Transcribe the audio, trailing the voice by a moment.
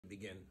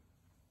begin.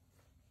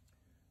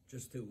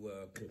 Just to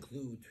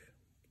conclude,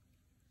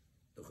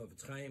 the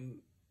Chafetz Chaim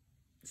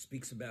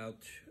speaks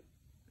about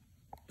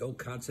the whole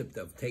concept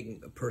of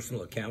taking a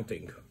personal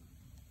accounting,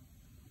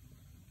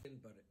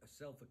 but a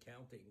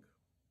self-accounting,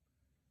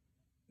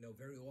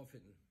 very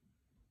often,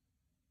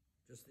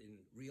 just in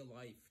real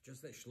life,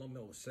 just as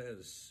Shlomo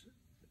says,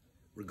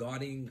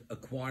 regarding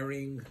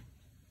acquiring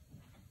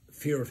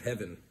fear of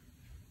heaven,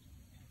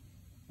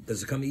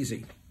 does it come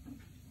easy?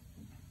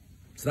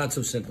 It's not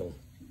so simple.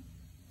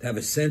 To have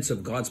a sense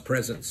of God's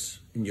presence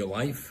in your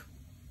life.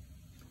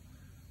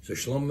 So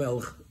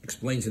Shlomo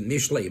explains in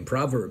Mishlei, in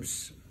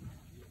Proverbs,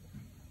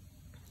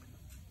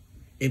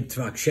 if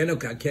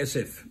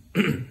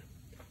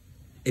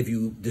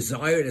you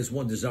desire it as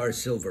one desires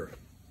silver,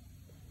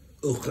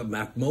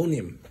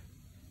 and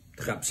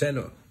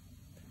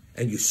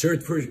you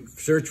search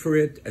for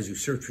it as you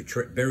search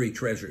for buried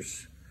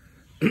treasures.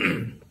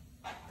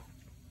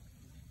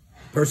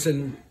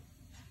 Person,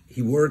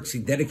 he works, he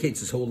dedicates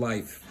his whole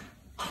life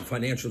to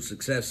financial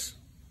success,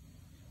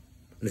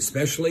 and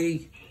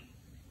especially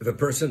if a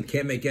person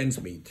can't make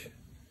ends meet,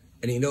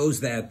 and he knows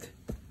that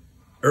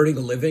earning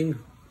a living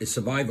is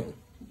survival.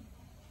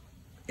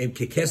 And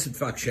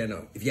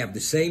if you have the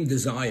same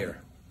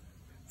desire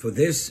for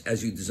this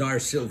as you desire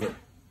silver,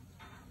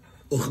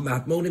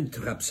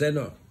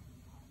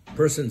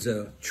 person's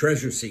a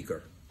treasure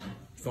seeker.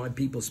 You find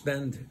people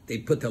they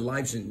put their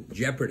lives in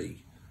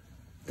jeopardy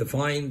to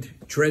find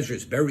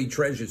treasures, buried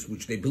treasures,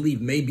 which they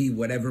believe may be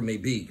whatever may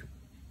be.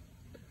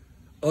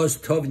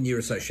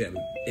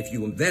 If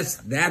you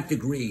invest that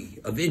degree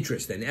of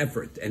interest and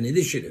effort and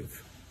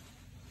initiative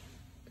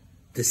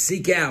to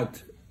seek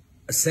out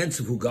a sense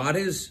of who God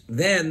is,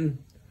 then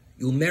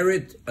you'll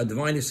merit a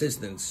divine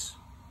assistance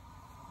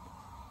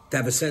to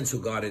have a sense of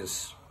who God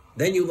is.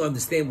 Then you'll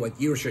understand what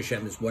Yiras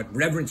Hashem is, what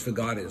reverence for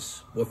God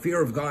is, what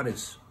fear of God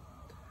is.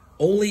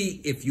 Only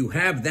if you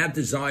have that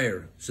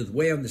desire, so the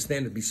way I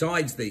understand it,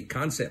 besides the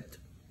concept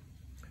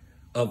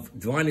of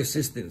divine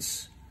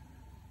assistance,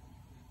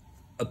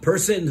 a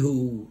person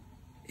who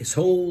his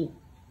whole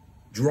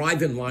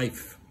drive in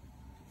life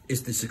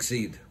is to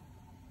succeed.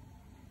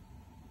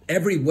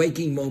 Every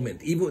waking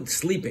moment, even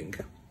sleeping,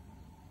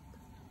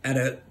 at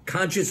a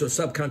conscious or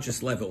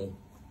subconscious level,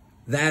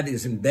 that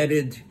is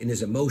embedded in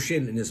his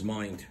emotion, in his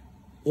mind.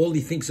 All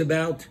he thinks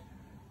about,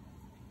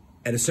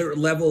 at a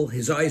certain level,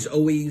 his eyes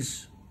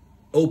always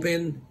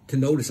open to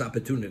notice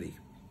opportunity.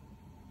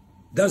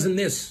 Doesn't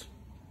miss.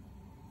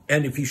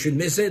 And if he should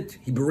miss it,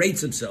 he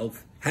berates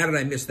himself. How did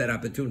I miss that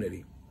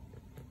opportunity?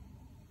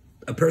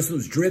 A person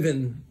who's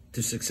driven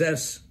to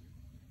success,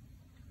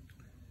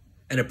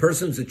 and a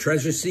person who's a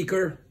treasure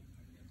seeker,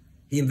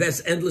 he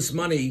invests endless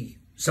money,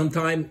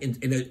 sometime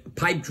in a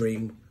pipe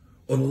dream,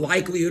 or the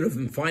likelihood of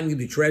him finding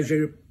the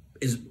treasure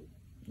is,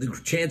 the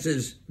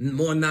chances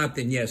more not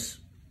than yes.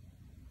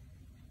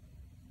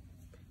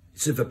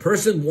 So if a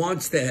person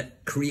wants to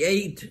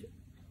create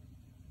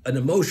an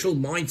emotional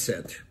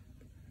mindset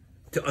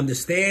to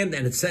understand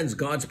and sense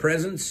God's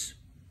presence,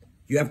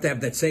 you have to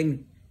have that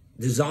same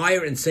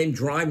desire and same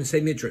drive and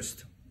same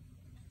interest.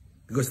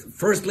 Because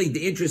firstly,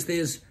 the interest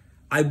is,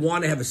 I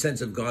want to have a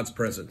sense of God's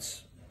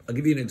presence. I'll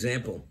give you an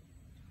example.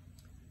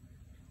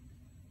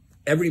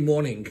 Every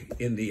morning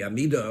in the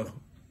Amidah,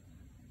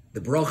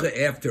 the bracha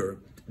after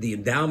the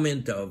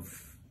endowment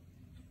of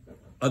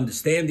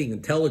understanding,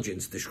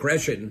 intelligence,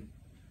 discretion,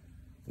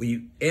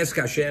 we ask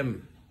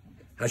Hashem,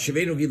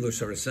 Hashivenu v'lo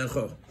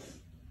sarasecha,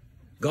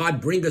 God,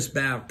 bring us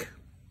back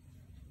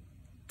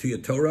to your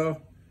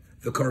Torah,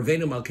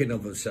 v'karvenu malkeinu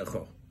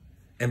v'secha,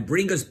 and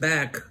bring us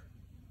back,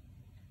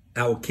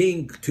 our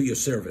King, to your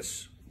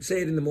service.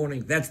 Say it in the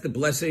morning. That's the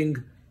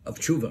blessing of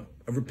tshuva,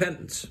 of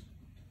repentance.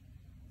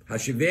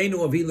 Hashivenu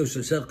avilo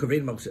sasech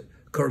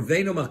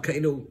karvenu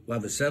malkeinu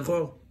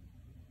v'secha,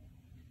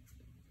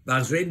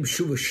 v'azrein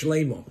b'shuva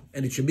shleimo,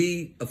 and it should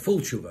be a full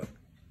tshuva.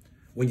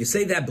 When you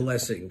say that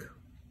blessing,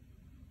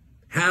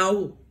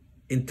 how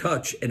in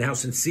touch and how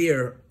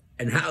sincere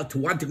and how, to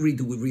what degree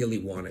do we really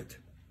want it?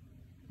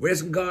 We're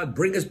asking God,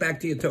 bring us back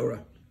to your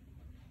Torah.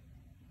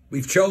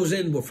 We've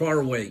chosen, we're far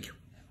away.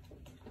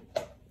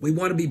 We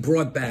want to be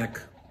brought back.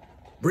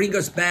 Bring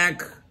us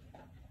back.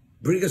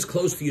 Bring us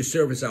close to your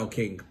service, our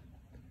King.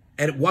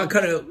 And what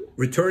kind of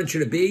return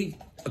should it be?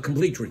 A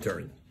complete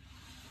return.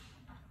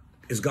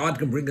 Because God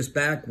can bring us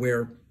back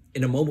where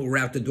in a moment we're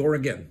out the door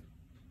again.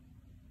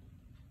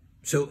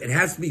 So it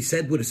has to be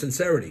said with a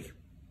sincerity.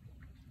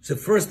 So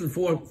first and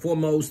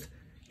foremost,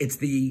 it's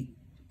the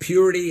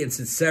purity and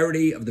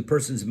sincerity of the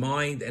person's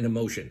mind and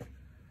emotion.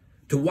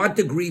 To what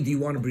degree do you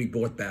want to be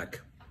brought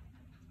back?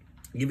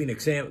 I'll give you an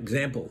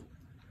example.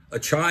 A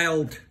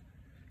child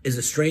is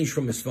estranged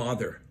from his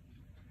father,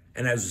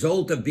 and as a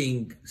result of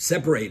being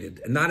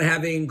separated and not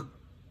having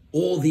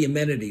all the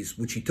amenities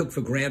which he took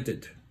for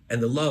granted,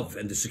 and the love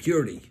and the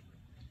security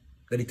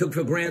that he took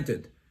for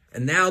granted,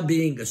 and now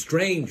being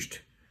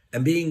estranged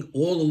and being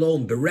all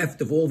alone,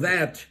 bereft of all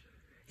that,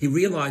 he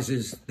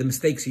realizes the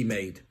mistakes he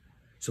made.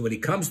 So when he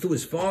comes to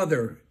his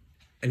father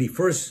and he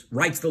first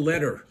writes the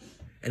letter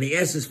and he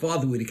asks his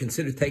father would he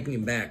consider taking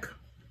him back.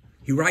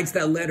 He writes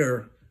that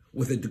letter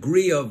with a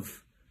degree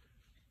of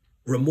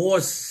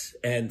remorse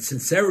and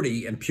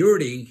sincerity and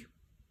purity,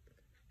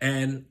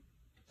 and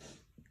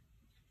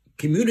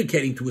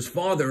communicating to his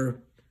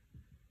father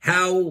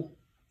how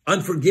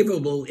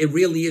unforgivable it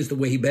really is the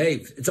way he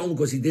behaved. It's only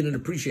because he didn't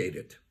appreciate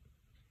it.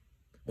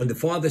 When the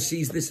father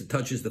sees this, it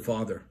touches the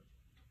father.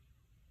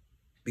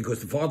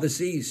 Because the father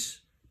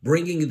sees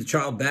bringing the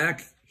child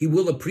back, he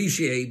will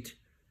appreciate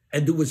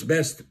and do his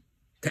best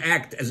to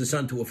act as a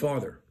son to a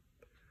father.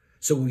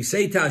 So when we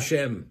say to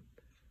Hashem,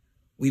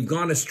 we've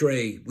gone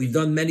astray, we've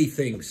done many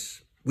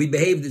things, we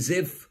behaved as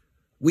if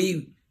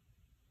we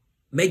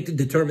make the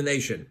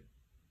determination.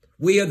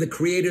 We are the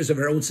creators of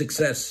our own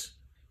success.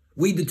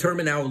 We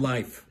determine our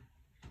life.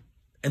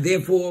 And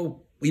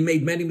therefore, we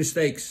made many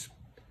mistakes.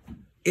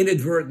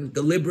 Inadvertent,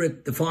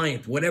 deliberate,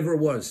 defiant, whatever it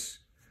was.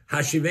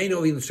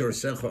 Hashivenu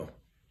v'nusarasecha.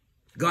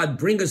 God,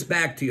 bring us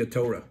back to your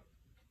Torah.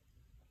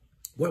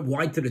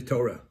 Why to the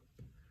Torah?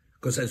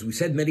 Because as we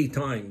said many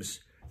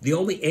times, the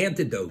only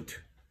antidote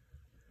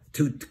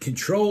to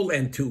control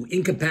and to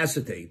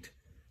incapacitate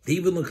the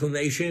evil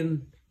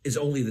inclination is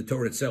only the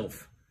Torah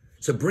itself.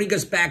 So bring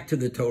us back to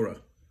the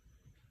Torah.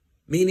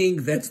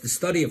 Meaning that's the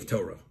study of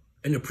Torah,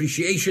 an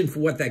appreciation for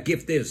what that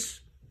gift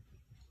is.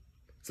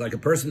 It's like a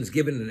person is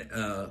given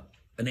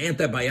an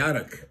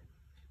antibiotic,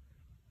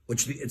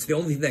 which it's the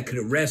only thing that could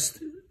arrest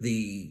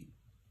the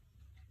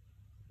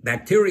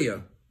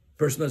bacteria.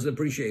 Person doesn't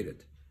appreciate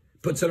it.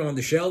 Puts it on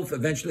the shelf,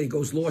 eventually it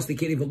goes lost, they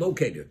can't even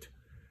locate it.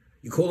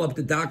 You call up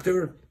the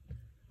doctor,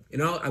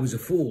 I was a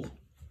fool.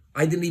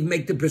 I didn't even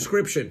make the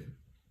prescription.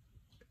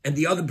 And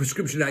the other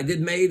prescription I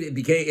did made,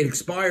 it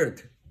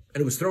expired,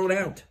 and it was thrown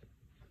out.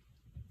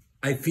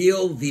 I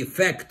feel the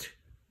effect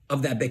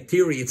of that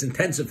bacteria. It's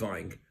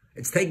intensifying.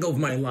 It's taking over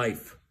my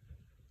life.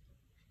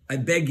 I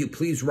beg you,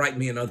 please write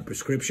me another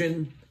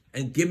prescription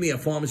and give me a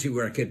pharmacy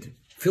where I could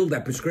fill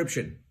that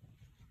prescription.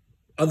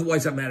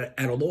 Otherwise, I'm at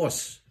a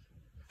loss.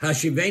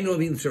 Hashivenu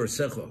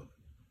v'nusarasecha.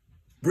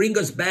 Bring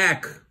us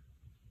back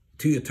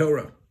to your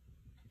Torah.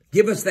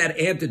 Give us that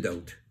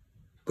antidote.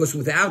 Because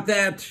without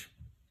that,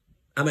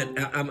 I'm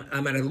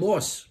at a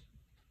loss.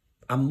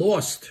 I'm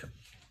lost.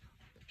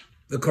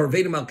 The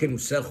Karvenu Malkeinu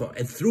Secha,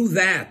 and through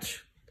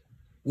that,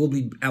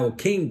 our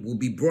King will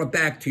be brought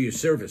back to your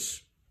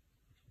service.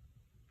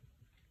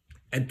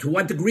 And to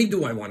what degree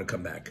do I want to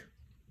come back?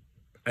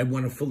 I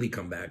want to fully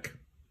come back.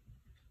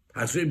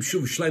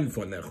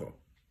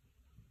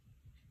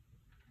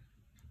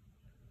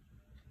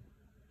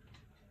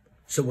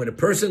 So when a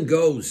person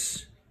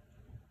goes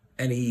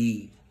and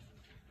he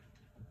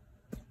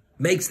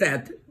makes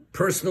that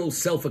personal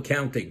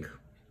self-accounting,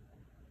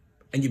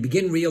 and you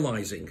begin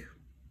realizing,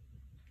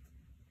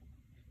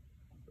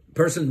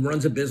 person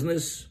runs a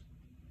business,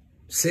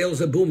 sales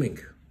are booming,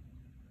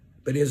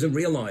 but he doesn't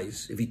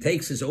realize if he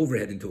takes his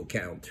overhead into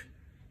account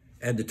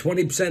and the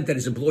 20% that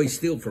his employees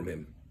steal from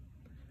him,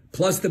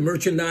 plus the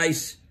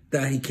merchandise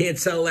that he can't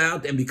sell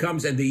out and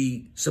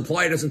the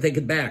supplier doesn't take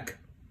it back,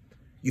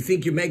 you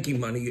think you're making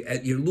money,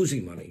 you're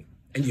losing money,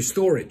 and your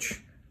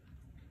storage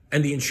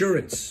and the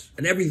insurance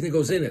and everything that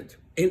goes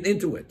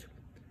into it.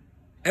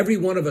 Every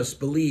one of us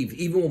believe,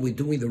 even when we're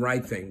doing the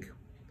right thing,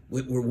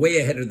 we're way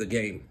ahead of the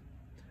game.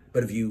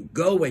 But if you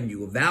go and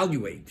you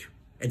evaluate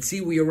and see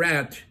where you're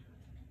at,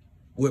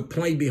 we're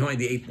playing behind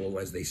the 8 ball,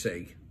 as they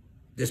say.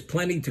 There's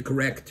plenty to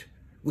correct.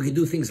 We can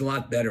do things a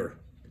lot better.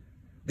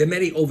 There are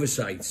many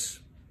oversights.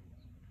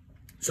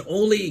 So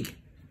only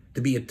to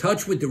be in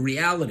touch with the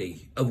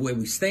reality of where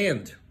we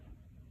stand,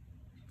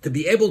 to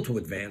be able to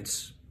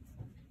advance,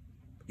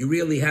 you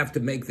really have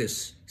to make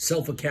this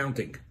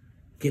self-accounting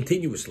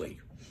continuously.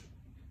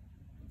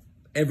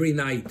 Every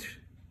night,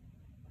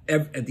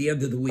 at the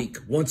end of the week,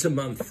 once a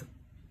month,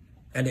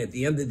 and at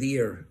the end of the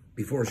year,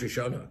 before Rosh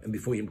Hashanah and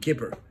before Yom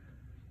Kippur,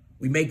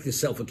 we make this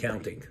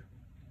self-accounting,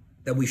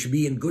 that we should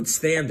be in good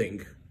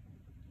standing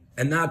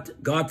and not,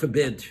 God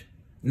forbid,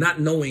 not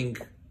knowing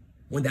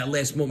when that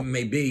last moment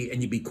may be,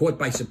 and you be caught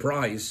by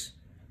surprise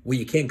where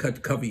you can't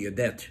cover your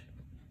debt.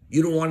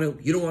 You don't want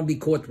to be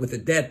caught with a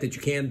debt that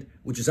you can't,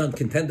 which is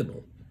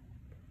uncontendable.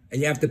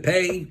 And you have to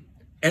pay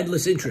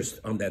endless interest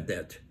on that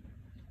debt.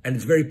 And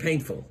it's very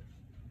painful.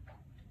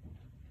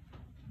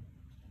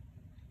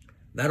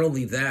 Not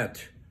only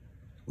that,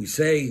 we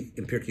say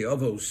in Pirkei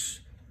Avos,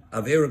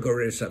 Avera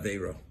Goreres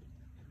Avera,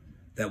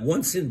 that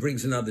one sin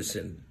brings another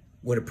sin.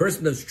 When a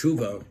person does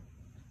tshuva,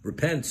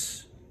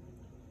 repents,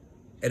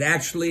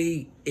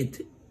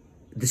 it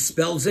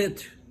dispels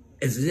it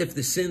as if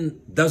the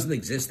sin doesn't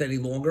exist any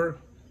longer.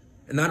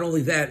 And not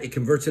only that, it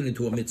converts it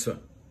into a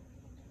mitzvah.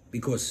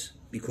 Because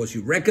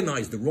you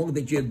recognize the wrong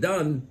that you have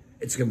done,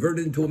 it's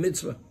converted into a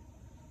mitzvah.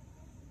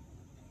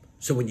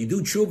 So when you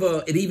do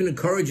tshuva, it even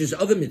encourages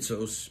other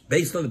mitzvahs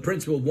based on the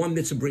principle one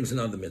mitzvah brings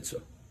another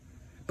mitzvah.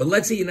 But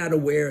let's say you're not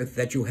aware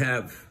that you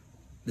have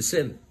the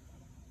sin.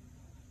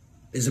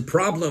 There's a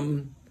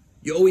problem,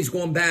 you're always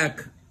going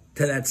back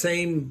to that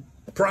same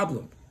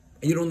problem,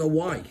 and you don't know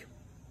why.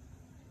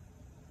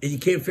 And you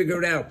can't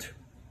figure it out.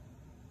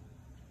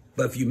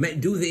 But if you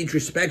do the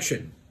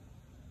introspection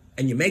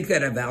and you make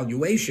that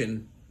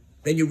evaluation,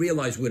 then you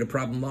realize where the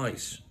problem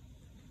lies.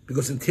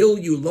 Because until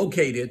you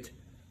locate it,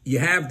 you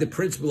have the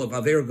principle of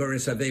Avera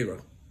Gores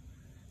Avera.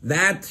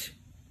 That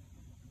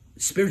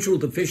spiritual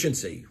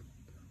deficiency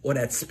or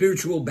that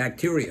spiritual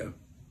bacteria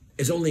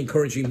is only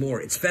encouraging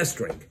more. It's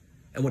festering.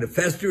 And when it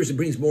festers, it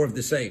brings more of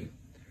the same.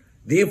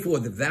 Therefore,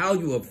 the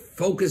value of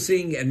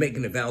focusing and making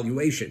an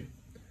evaluation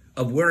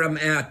of where I'm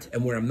at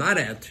and where I'm not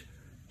at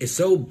is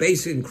so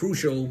basic and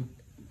crucial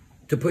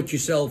to put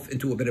yourself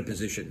into a better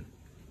position.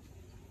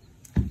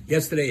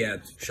 Yesterday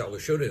at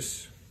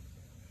Shalashudas,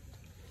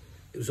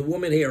 there was a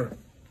woman here,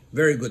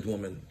 very good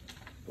woman.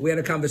 We had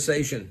a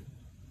conversation,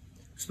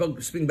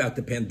 speaking about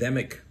the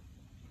pandemic,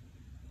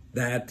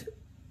 that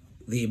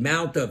the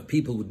amount of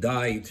people who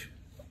died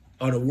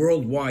on a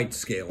worldwide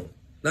scale,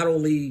 not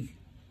only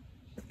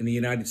in the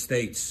United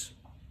States,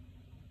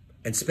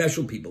 and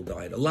special people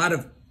died, a lot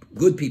of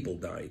good people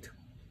died,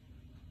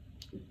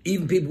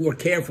 even people who were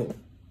careful.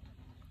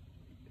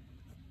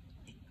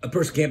 A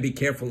person can't be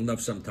careful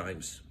enough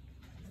sometimes.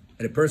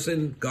 And a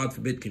person, God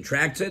forbid,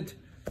 contracts it,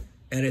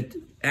 and it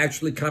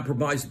actually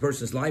compromises the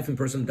person's life, and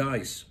the person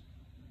dies.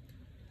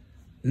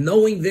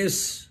 Knowing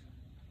this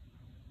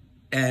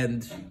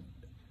and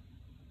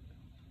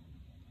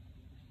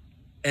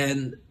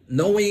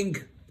knowing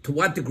to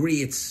what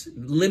degree it's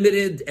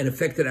limited and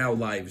affected our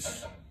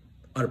lives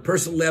on a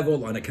personal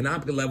level, on an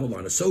economic level,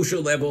 on a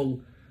social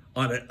level,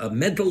 on a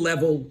mental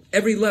level,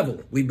 every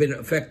level we've been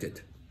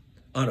affected.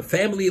 On a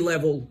family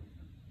level,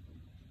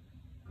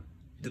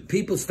 the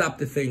people stop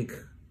to think.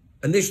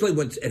 Initially,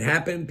 when it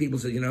happened, people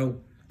said,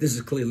 this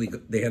is clearly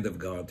the hand of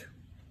God.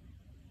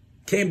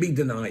 Can't be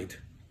denied.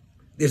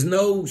 There's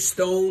no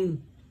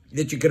stone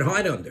that you can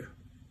hide under.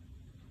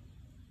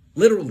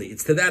 Literally,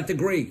 it's to that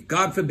degree.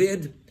 God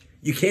forbid,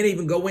 you can't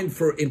even go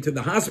into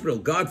the hospital.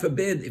 God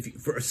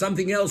forbid, for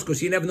something else,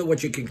 because you never know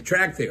what you can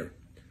contract there.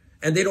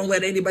 And they don't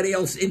let anybody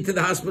else into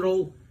the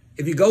hospital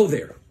if you go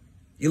there.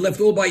 You're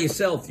left all by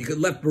yourself. You get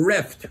left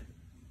bereft.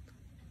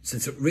 So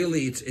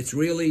it's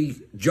really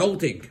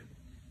jolting,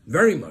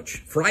 very much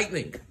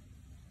frightening.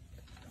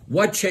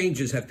 What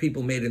changes have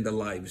people made in their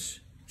lives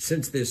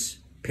since this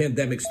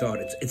pandemic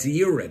started? It's a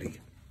year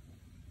already.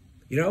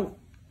 We go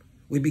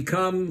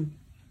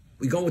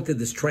into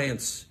this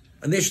trance.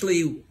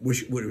 Initially,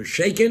 we're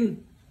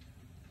shaken,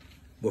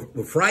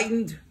 we're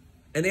frightened,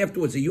 and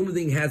afterwards, a human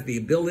being has the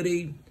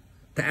ability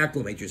to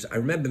acclimate yourself. I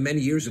remember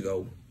many years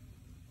ago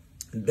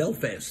in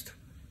Belfast,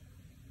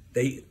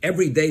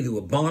 every day there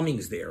were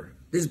bombings there.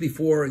 This is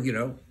before,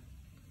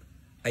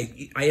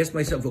 I asked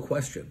myself a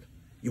question.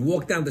 You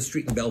walk down the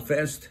street in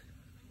Belfast,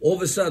 all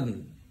of a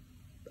sudden,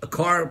 a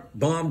car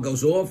bomb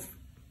goes off,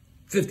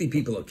 50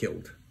 people are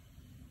killed.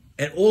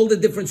 And all the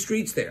different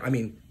streets there. I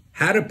mean,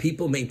 how do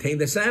people maintain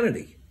their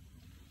sanity?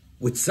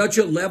 With such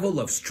a level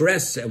of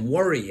stress and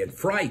worry and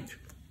fright,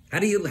 how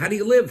do you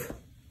live?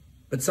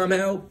 But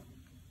somehow,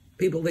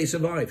 people, they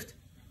survived.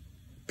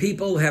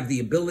 People have the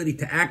ability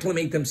to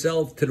acclimate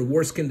themselves to the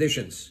worst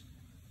conditions.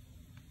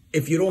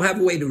 If you don't have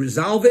a way to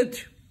resolve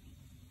it,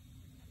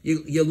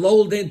 you're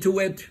lulled into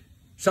it.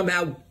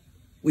 Somehow,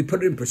 we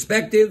put it in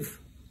perspective,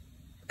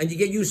 and you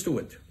get used to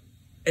it.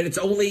 And it's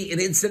only an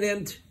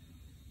incident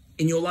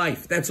in your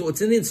life. That's all.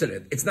 It's an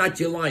incident. It's not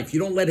your life. You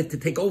don't let it to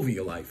take over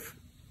your life.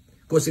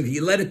 Because if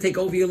you let it take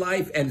over your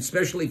life, and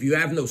especially if you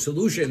have no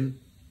solution,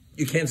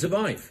 you can't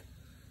survive.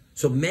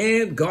 So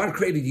God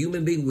created a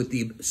human being with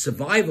the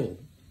survival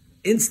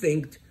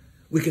instinct.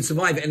 We can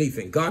survive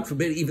anything. God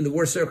forbid, even the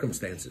worst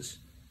circumstances.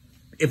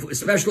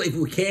 Especially if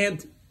we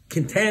can't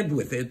contend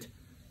with it,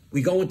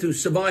 we go into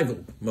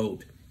survival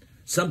mode.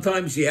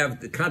 Sometimes you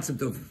have the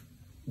concept of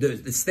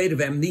the state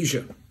of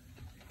amnesia.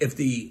 If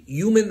the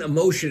human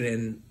emotion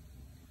and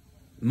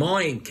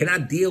mind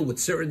cannot deal with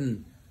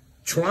certain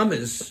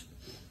traumas,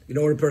 you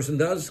know what a person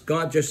does?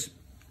 God just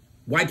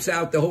wipes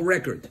out the whole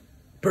record.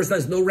 The person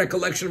has no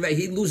recollection of it.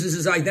 He loses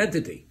his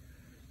identity.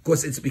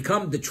 Because it's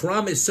become, the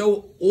trauma is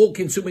so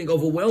all-consuming,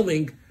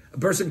 overwhelming, a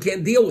person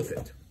can't deal with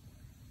it.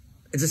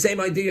 It's the same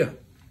idea.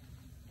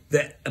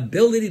 The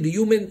ability, the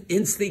human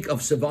instinct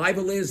of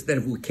survival is that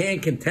if we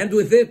can't contend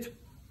with it,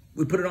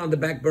 we put it on the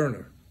back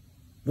burner.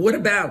 But what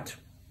about?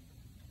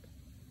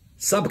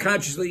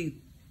 Subconsciously,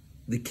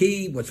 the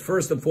key, what's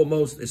first and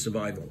foremost, is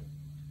survival.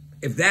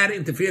 If that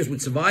interferes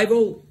with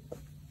survival,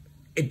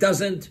 it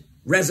doesn't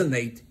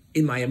resonate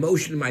in my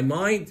emotion, in my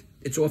mind,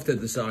 it's off to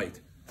the side.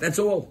 That's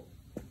all.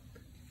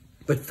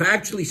 But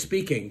factually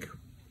speaking,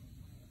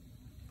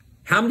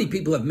 how many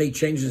people have made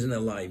changes in their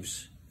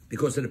lives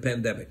because of the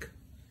pandemic?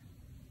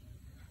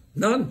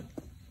 None.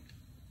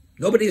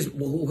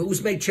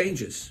 Who's made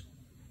changes?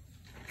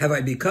 Have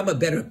I become a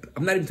better,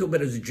 I'm not even talking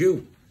about as a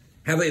Jew,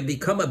 have I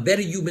become a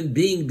better human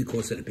being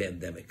because of the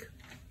pandemic?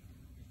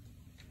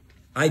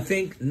 I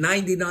think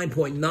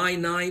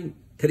 99.99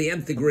 to the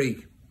nth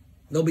degree,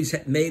 nobody's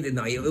made an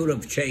iota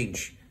of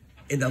change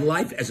in their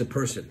life as a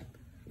person.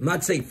 I'm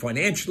not saying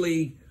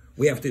financially,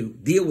 we have to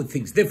deal with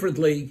things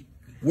differently,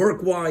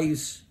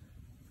 work-wise,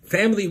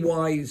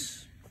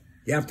 family-wise,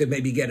 You have to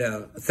maybe get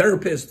a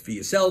therapist for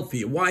yourself, for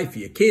your wife, for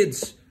your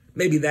kids,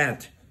 maybe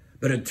that.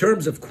 But in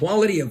terms of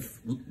quality of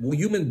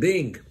human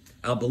being,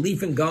 our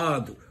belief in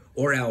God,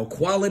 or our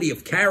quality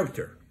of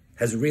character,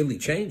 has really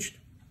changed?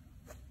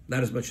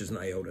 Not as much as an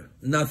iota.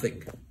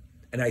 Nothing.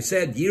 And I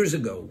said years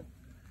ago,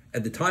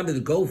 at the time of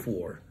the Gulf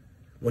War,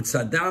 when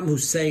Saddam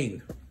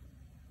Hussein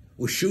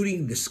was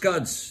shooting the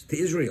Scuds to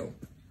Israel,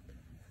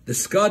 the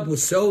Scud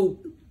was so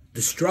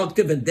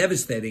destructive and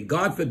devastating.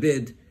 God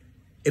forbid,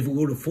 if it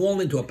would have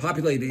fallen into a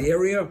populated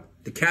area,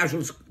 the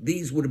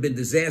casualties would have been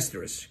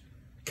disastrous,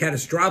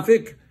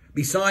 catastrophic,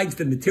 besides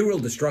the material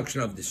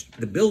destruction of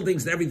the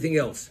buildings and everything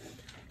else.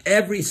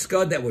 Every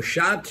Scud that was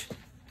shot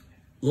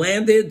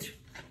landed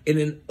in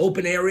an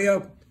open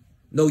area,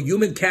 no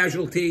human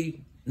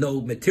casualty,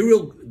 no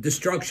material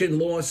destruction,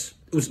 loss.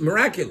 It was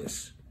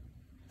miraculous.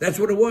 That's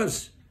what it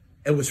was.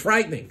 It was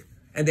frightening.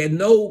 And they had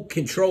no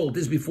control.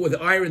 This is before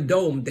the Iron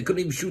Dome. They couldn't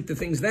even shoot the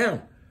things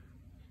down.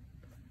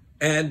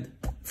 And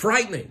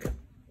frightening.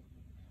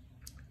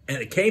 And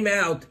it came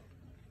out,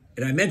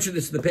 and I mentioned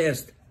this in the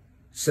past,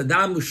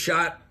 Saddam was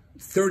shot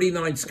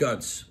 39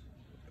 Scuds.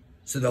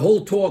 So the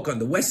whole talk on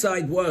the west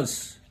side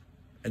was,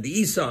 and the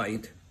east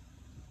side,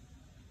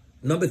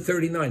 number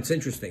 39. It's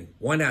interesting.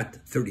 Why not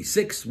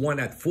 36? Why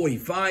not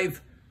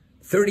 45?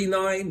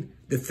 39.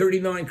 The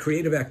 39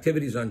 creative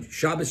activities on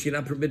Shabbos, you're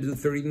not permitted to do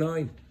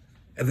 39.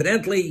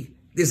 Evidently,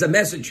 there's a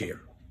message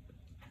here.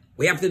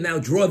 We have to now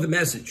draw the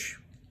message.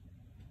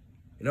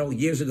 You know,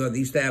 years ago, they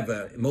used to have,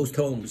 in most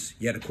homes,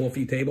 you had a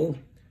coffee table,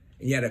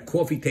 and you had a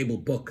coffee table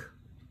book.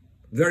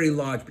 Very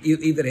large.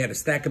 Either they had a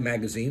stack of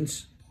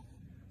magazines,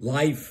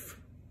 Life,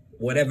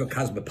 whatever,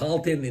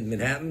 Cosmopolitan in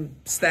Manhattan,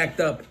 stacked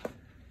up.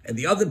 And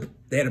the other,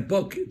 they had a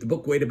book. The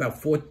book weighed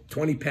about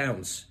 20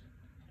 pounds.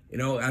 You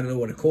know, I don't know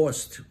what it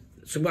cost.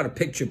 Some kind of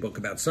picture book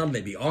about some,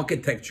 maybe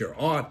architecture,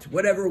 art,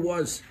 whatever it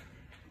was.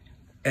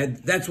 And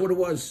that's what it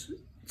was.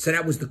 So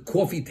that was the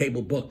coffee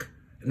table book.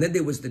 And then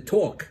there was the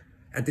talk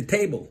at the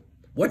table.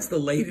 What's the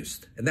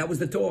latest? And that was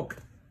the talk.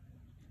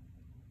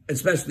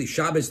 Especially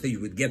Shabbos, they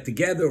would get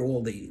together,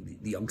 all the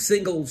young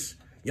singles.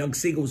 Young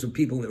singles of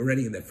people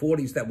already in their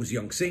 40s. That was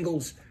young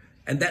singles.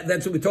 And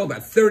that's what we talk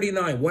about.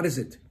 39, what is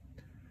it?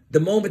 The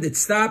moment it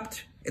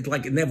stopped, it's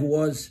like it never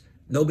was.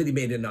 Nobody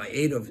made an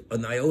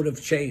iota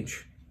of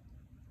change.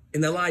 In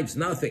their lives,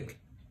 nothing.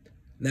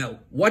 Now,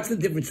 what's the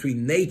difference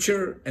between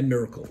nature and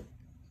miracle?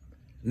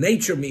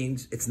 Nature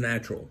means it's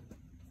natural.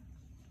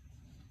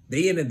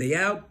 Day in and day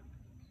out,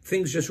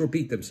 things just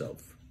repeat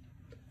themselves.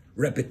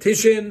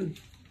 Repetition,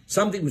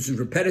 something which is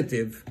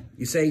repetitive,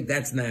 you say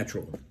that's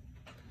natural.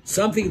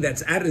 Something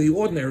that's out of the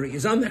ordinary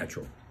is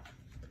unnatural.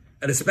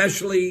 And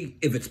especially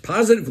if it's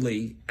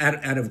positively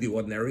out of the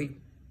ordinary,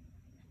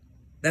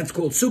 that's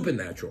called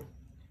supernatural.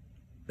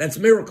 That's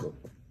miracle.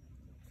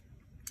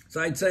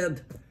 So I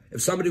said,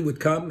 if somebody would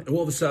come and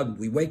all of a sudden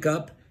we wake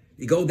up,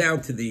 you go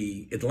down to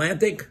the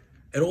Atlantic,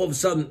 and all of a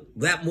sudden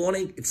that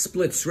morning it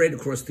splits straight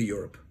across to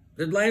Europe.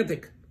 The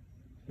Atlantic.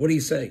 What do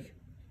you say?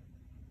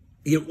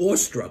 You're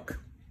awestruck.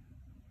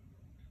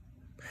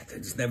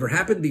 That's never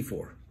happened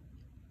before.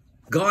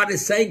 God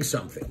is saying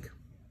something.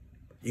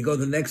 You go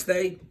the next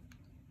day,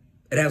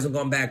 it hasn't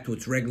gone back to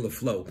its regular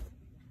flow.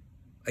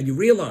 And you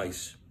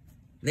realize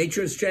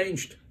nature has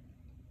changed.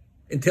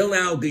 Until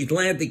now, the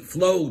Atlantic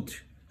flowed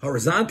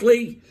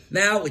horizontally.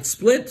 Now it's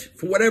split.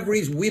 For whatever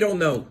reason, we don't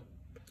know.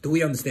 Do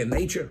we understand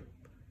nature?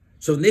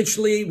 So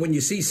initially, when you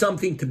see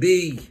something to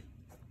be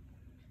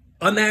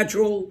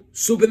unnatural,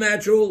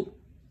 supernatural,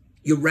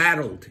 you're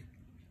rattled.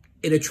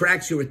 It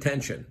attracts your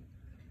attention.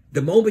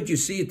 The moment you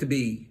see it to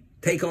be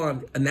take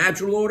on a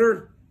natural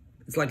order,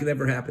 it's like it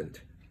never happened.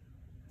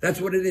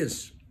 That's what it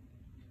is.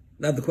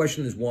 Now the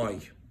question is why?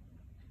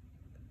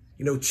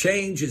 You know,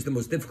 change is the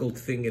most difficult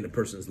thing in a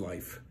person's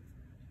life.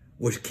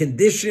 We're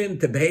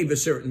conditioned to behave a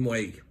certain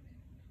way.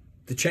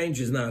 The change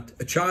is not.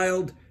 A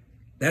child,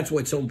 that's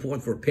why it's so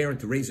important for a parent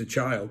to raise a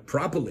child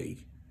properly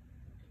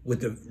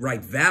with the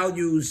right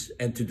values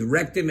and to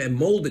direct him and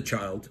mold a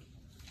child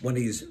when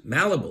he's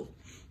malleable.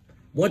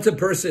 Once a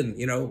person,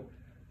 you know,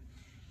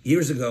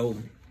 years ago,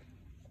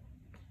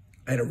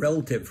 I had a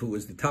relative who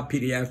was the top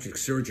pediatric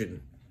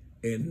surgeon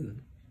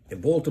in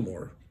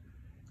Baltimore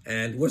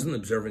and was an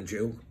observant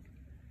Jew.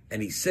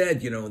 And he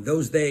said, you know, in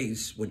those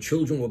days when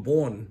children were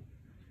born,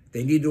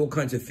 they needed all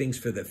kinds of things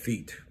for their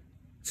feet,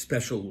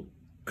 special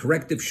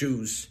corrective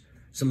shoes.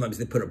 Sometimes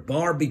they put a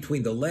bar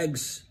between the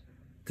legs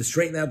to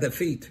straighten out their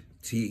feet.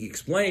 So he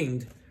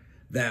explained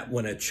that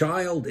when a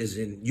child is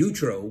in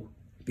utero,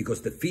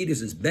 because the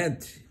fetus is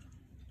bent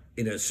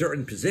in a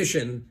certain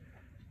position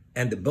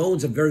and the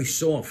bones are very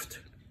soft.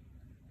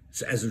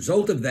 So as a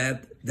result of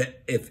that,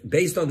 if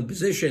based on the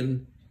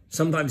position,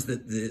 sometimes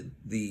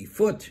the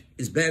foot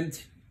is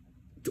bent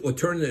or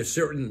turned in a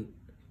certain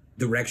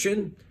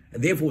direction,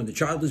 and therefore when the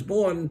child is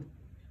born,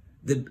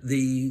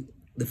 the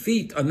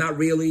feet are not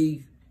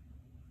really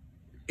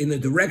in the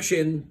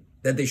direction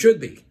that they should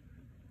be.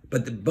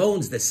 But the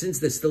bones, that since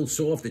they're still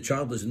soft, the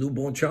child is a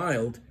newborn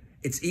child,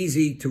 it's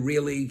easy to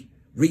really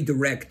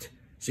redirect.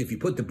 So if you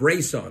put the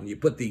brace on, you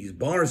put these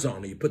bars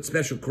on, or you put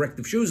special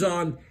corrective shoes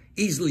on,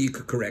 easily you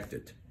could correct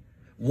it.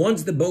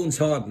 Once the bones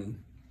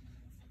harden,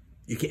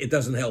 it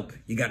doesn't help.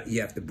 You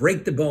have to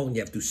break the bone.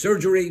 You have to do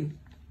surgery.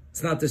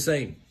 It's not the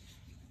same.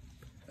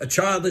 A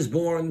child is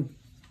born,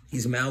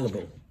 he's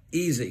malleable,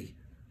 easy.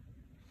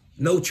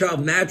 No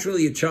child,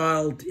 naturally a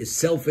child is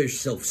selfish,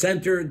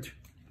 self-centered.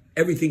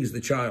 Everything is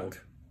the child.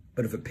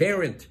 But if a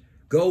parent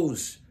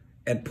goes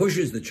and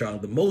pushes the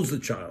child and molds the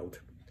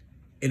child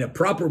in a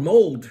proper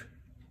mold,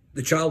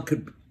 the child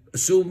could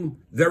assume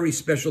very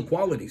special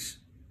qualities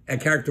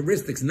and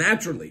characteristics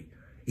naturally.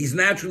 He's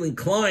naturally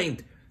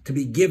inclined to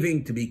be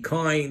giving, to be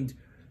kind,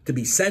 to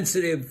be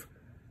sensitive,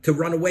 to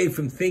run away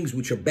from things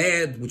which are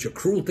bad, which are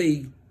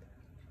cruelty,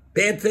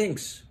 bad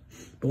things.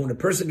 But when a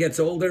person gets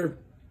older,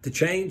 to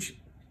change,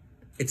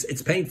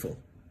 it's painful.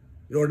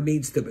 You know what it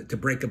means to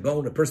break a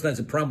bone? A person has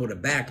a problem with a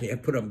back, and you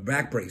have to put a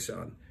back brace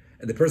on,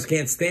 and the person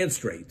can't stand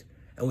straight.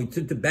 And when you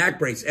took the back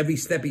brace, every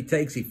step he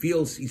takes, he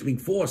feels he's being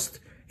forced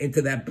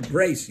into that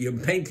brace. You're in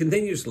pain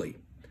continuously.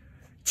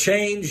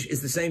 Change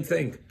is the same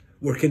thing.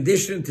 We're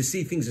conditioned to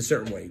see things a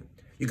certain way.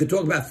 You could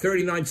talk about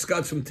 39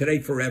 scuds from today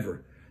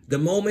forever. The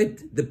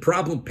moment the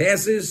problem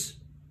passes,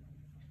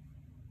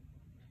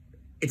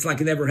 it's like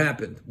it never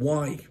happened.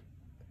 Why?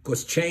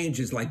 Because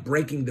change is like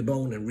breaking the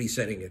bone and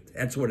resetting it.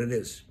 That's what it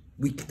is.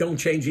 We don't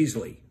change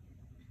easily.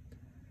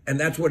 And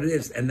that's what it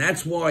is. And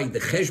that's why the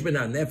cheshbon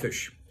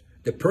hanefesh,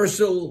 the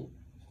personal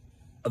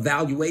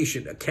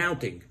evaluation,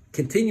 accounting,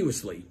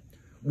 continuously,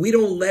 we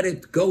don't let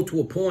it go to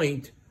a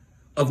point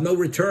of no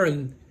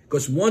return,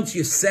 because once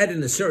you're set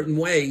in a certain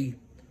way,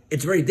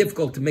 it's very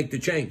difficult to make the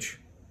change.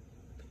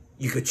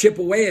 You could chip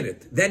away at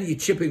it, then you're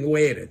chipping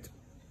away at it.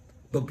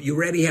 But you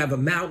already have a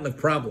mountain of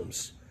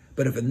problems.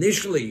 But if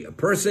initially a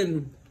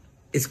person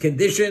is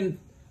conditioned,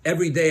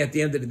 every day at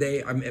the end of the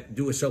day, I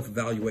do a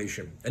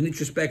self-evaluation, an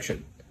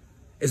introspection.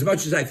 As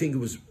much as I think it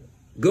was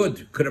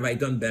good, could have I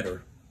done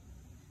better?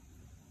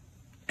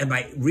 And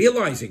by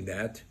realizing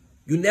that,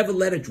 you never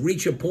let it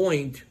reach a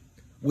point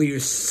where you're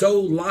so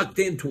locked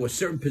into a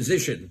certain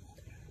position,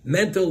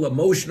 mental,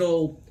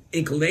 emotional,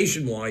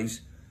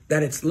 inclination-wise,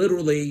 that it's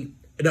literally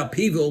an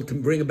upheaval to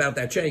bring about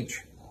that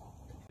change.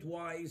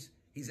 Wise,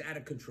 he's out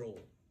of control.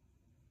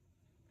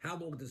 How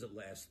long does it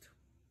last?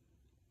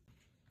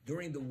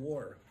 During the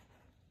war,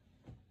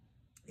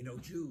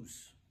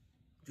 Jews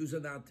are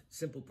not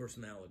simple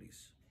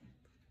personalities.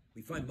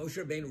 We find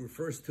Moshe Rabbeinu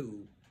refers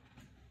to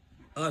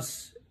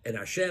us, and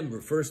Hashem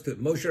refers to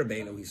Moshe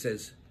Rabbeinu. He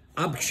says,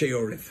 Am Kshei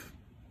Orif.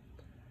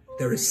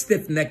 They're a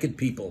stiff-necked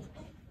people.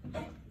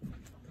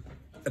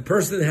 A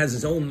person that has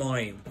his own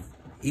mind,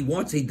 he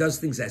does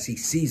things as he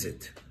sees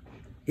it.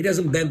 He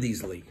doesn't bend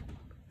easily.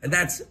 And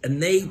that's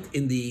innate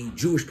in the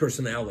Jewish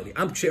personality.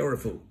 Am Kshei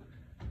Orifu.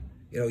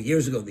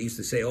 Years ago, they used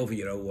to say over,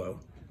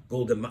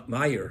 Golda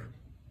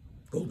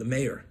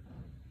Meir,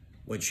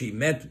 when she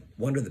met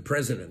one of the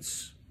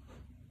presidents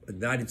of the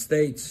United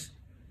States,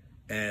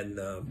 and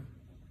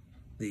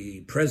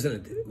the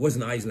president, it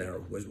wasn't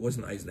Eisenhower, I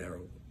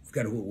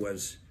forgot who it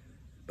was,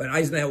 but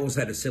Eisenhower always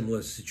had a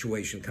similar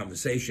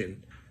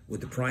conversation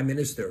with the prime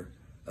minister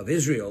of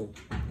Israel,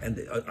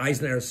 and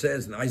Eisenhower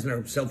says, and Eisenhower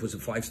himself was a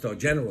 5-star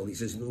general, he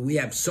says, we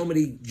have so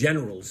many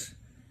generals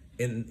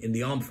in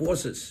the armed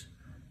forces.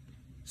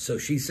 So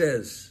she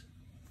says,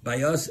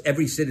 by us,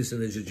 every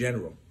citizen is a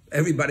general.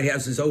 Everybody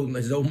has his own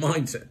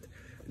mindset.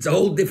 It's a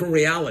whole different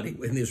reality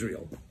in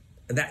Israel.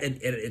 And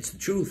it's the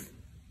truth.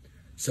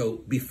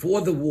 So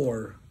before the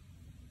war,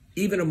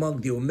 even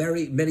among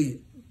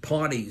many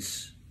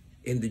parties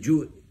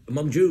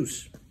among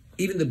Jews,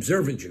 even the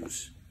observant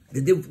Jews,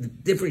 the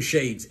different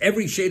shades,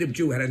 every shade of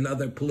Jew had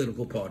another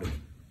political party.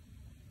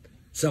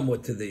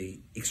 Somewhat to the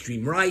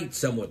extreme right,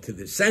 somewhat to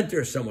the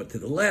center, somewhat to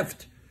the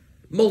left,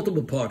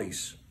 multiple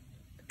parties.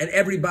 And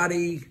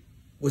everybody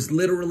was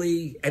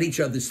literally at each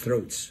other's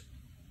throats,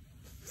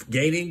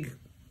 gaining,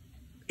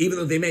 even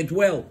though they meant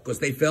well, because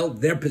they felt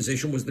their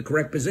position was the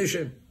correct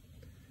position.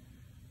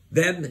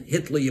 Then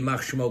Hitler, Yamach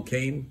Shemo,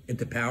 came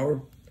into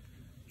power.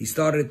 He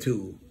started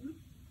to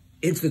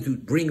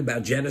bring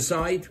about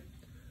genocide.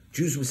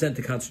 Jews were sent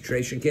to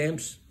concentration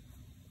camps.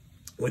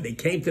 When they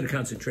came to the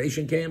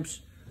concentration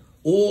camps,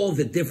 all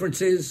the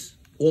differences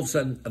all of a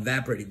sudden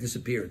evaporated,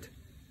 disappeared.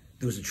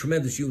 There was a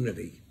tremendous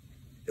unity.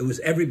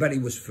 Everybody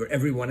was for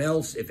everyone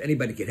else, if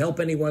anybody could help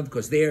anyone,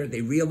 because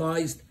they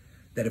realized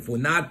that if we're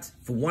not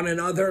for one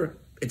another,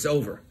 it's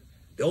over.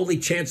 The only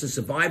chance of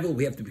survival,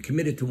 we have to be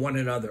committed to one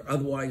another.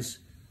 Otherwise,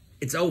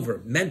 it's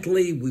over.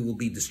 Mentally, we will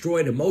be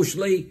destroyed.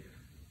 Emotionally,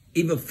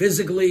 even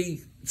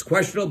physically, it's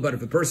questionable. But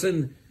if a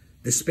person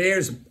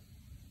despairs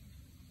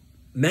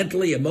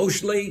mentally,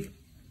 emotionally,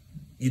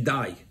 you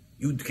die.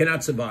 You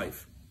cannot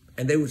survive.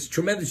 And there was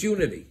tremendous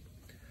unity.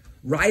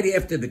 Right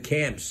after the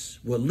camps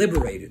were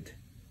liberated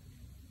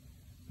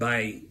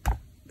by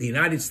the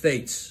United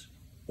States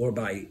or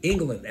by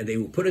England, and they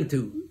were put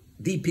into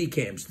DP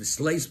camps,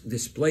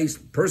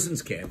 displaced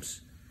persons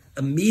camps,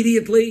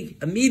 immediately,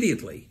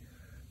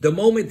 the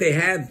moment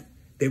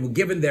they were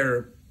given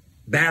their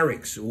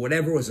barracks or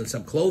whatever was in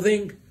some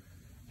clothing,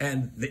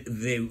 and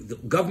the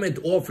government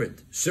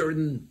offered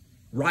certain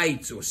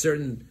rights or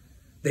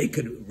they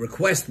could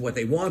request what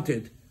they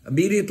wanted,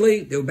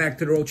 immediately they were back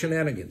to their old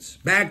shenanigans,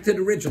 back to the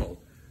original.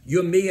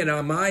 You're me and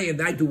I'm I,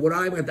 and I do what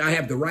I want. I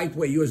have the right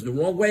way, yours the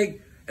wrong way.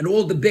 And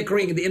all the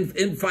bickering and the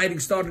infighting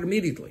started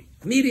immediately.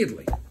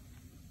 Immediately.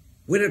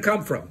 Where did it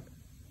come from?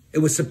 It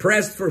was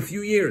suppressed for a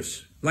few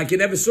years, like you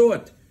never saw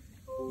it.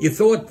 You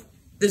thought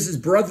this is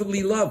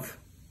brotherly love.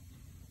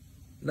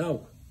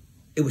 No,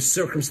 it was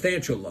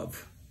circumstantial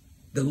love.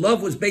 The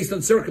love was based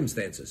on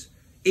circumstances.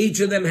 Each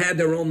of them had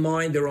their own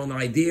mind, their own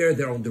idea,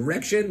 their own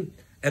direction.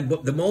 And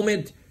the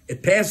moment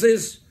it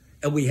passes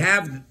and we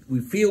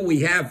feel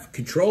we have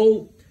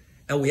control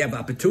and we have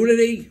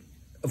opportunity,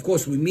 of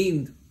course we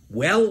mean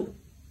well,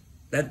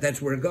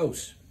 that's where it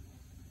goes.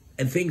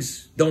 And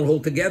things don't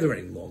hold together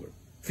any longer.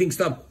 Things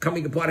start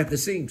coming apart at the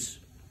seams.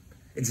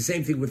 It's the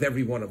same thing with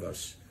every one of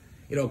us.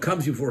 You know, it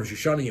comes before Rosh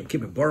Hashanah, Yom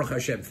Kippur, Baruch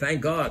Hashem.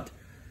 Thank God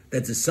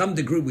that to some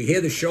degree we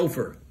hear the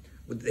shofar.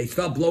 They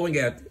start blowing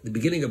at the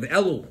beginning of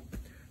Elul.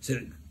 So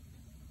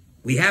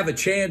we have a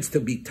chance to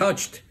be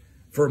touched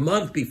for a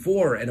month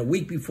before and a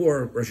week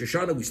before Rosh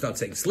Hashanah. We start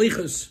saying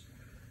slichas,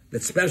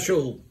 that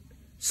special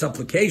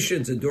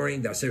supplications, and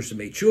during the Aser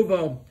Shemei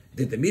Tshuva,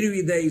 the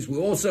intermediary days, we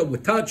also were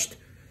touched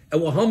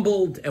and we're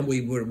humbled and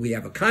we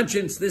have a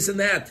conscience, this and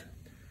that.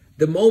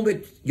 The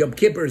moment Yom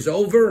Kippur is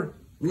over,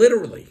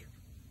 literally,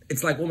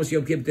 it's like almost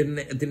Yom Kippur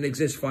didn't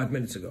exist 5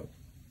 minutes ago.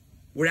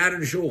 We're out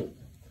of the shul.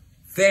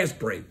 Fast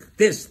break.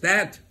 This,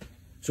 that.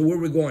 So where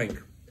are we going?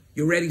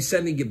 You're already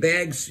sending your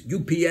bags,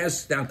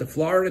 UPS, down to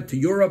Florida, to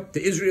Europe,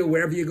 to Israel,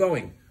 wherever you're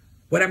going.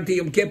 What happened to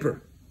Yom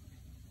Kippur?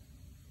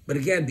 But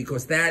again,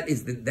 because that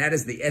is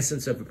the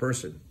essence of a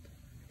person.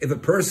 If a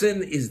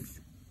person is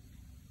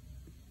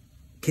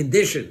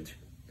conditioned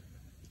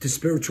to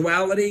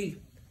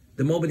spirituality,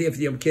 the moment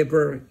after Yom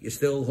Kippur, you're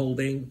still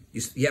holding,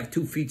 you have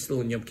 2 feet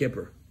still in Yom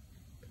Kippur.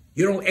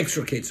 You don't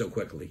extricate so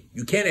quickly.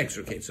 You can't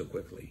extricate so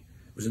quickly.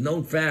 It was a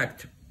known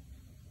fact.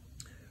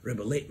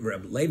 Rabbi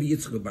Levi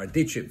Yitzchak of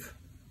Barditchev,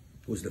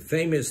 who was the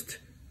famous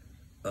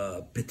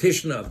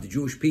petitioner of the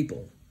Jewish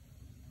people,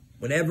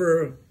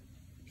 whenever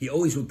he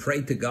always would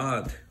pray to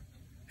God,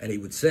 and he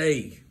would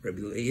say,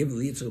 Rabbi Levi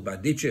Yitzchak of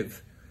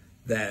Barditchev,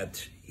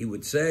 that he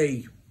would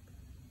say,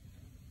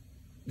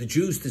 the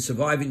Jews to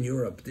survive in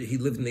Europe, he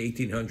lived in the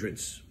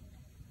 1800s,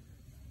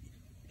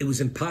 it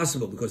was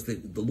impossible because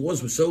the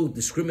laws were so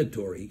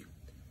discriminatory.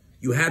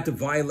 You had to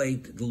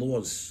violate the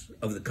laws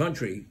of the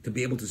country to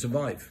be able to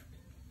survive.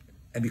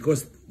 And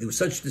because there was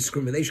such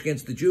discrimination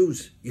against the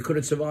Jews, you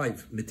couldn't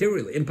survive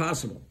materially,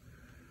 impossible.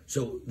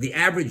 So the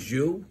average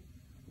Jew,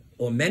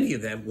 or many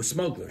of them, were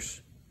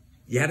smugglers.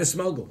 You had to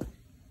smuggle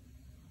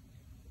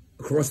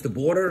across the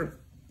border,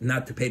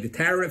 not to pay the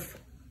tariff.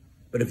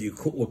 But if you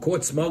were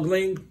caught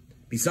smuggling,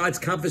 besides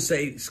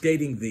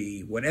confiscating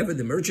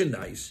the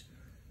merchandise,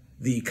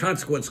 the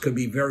consequence could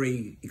be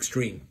very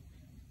extreme.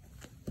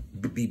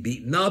 Be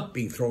beaten up,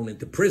 being thrown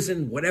into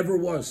prison, whatever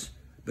it was.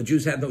 But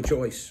Jews had no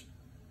choice.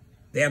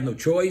 They had no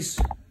choice,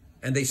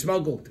 and they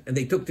smuggled, and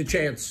they took the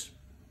chance.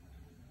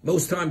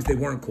 Most times they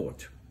weren't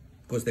caught,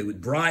 because they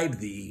would bribe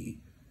the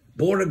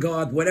border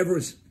guard,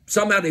 whatever.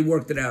 Somehow they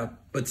worked it out.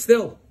 But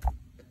still,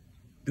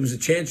 there was a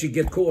chance you'd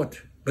get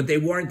caught. But they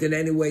weren't in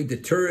any way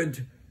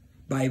deterred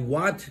by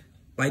what?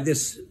 By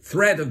this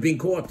threat of being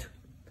caught.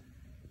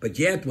 But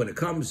yet, when it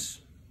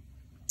comes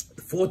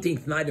the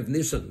 14th night of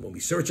Nisan, when we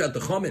search out the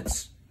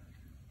chametz,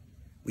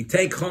 we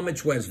take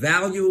chametz where it's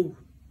value,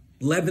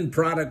 11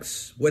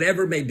 products,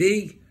 whatever it may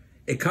be.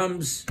 It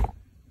comes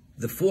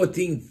the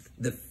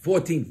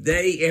 14th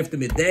day after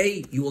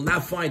midday. You will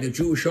not find a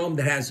Jewish home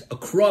that has a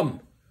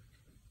crumb,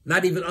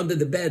 not even under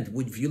the bed.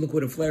 If you look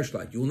with a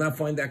flashlight, you will not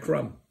find that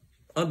crumb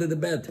under the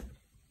bed.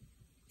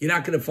 You're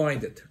not going to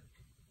find it.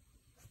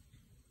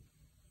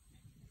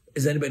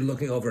 Is anybody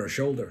looking over our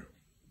shoulder?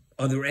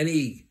 Are there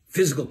any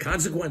physical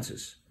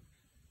consequences?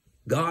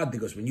 God,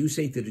 because when you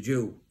say to the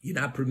Jew, you're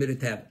not permitted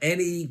to have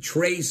any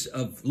trace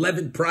of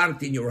leavened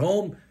product in your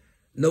home,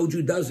 no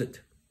Jew does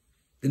it.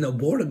 There's no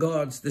border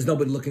guards. There's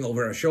nobody looking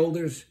over our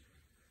shoulders.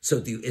 So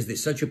is there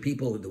such a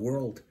people in the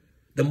world?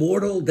 The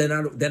mortal,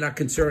 they're not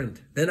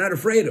concerned. They're not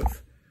afraid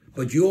of.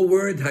 But your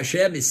word,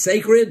 Hashem, is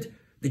sacred.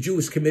 The Jew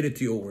is committed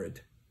to your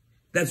word.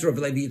 That's Rav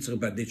Levi Yitzchak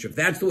Barditchev.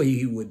 That's the way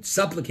he would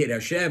supplicate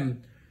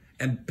Hashem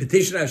and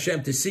petition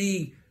Hashem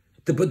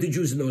to put the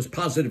Jews in the most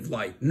positive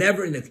light.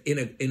 Never in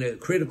a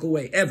critical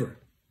way, ever.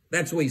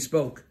 That's the way he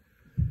spoke.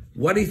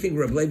 What do you think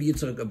Rav Levi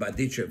Yitzchak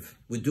Barditchev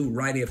would do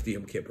right after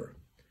Yom Kippur?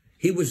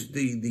 He was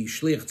the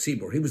Shliach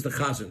Tzibor. He was the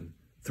Chazan.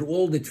 Through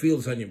all the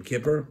tefillos on Yom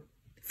Kippur,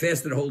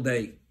 fasted the whole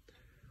day.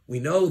 We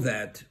know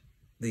that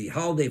the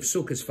holiday of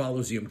Sukkot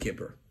follows Yom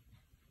Kippur.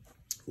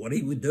 What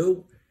he would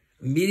do?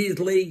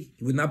 Immediately,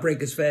 he would not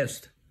break his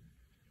fast.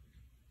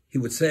 He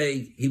would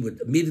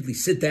immediately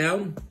sit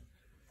down,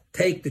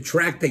 take the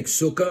tractate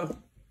Sukkah,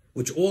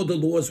 which all the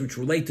laws which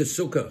relate to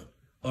Sukkah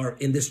are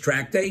in this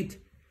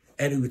tractate,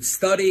 and he would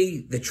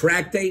study the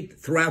tractate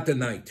throughout the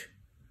night.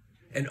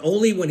 And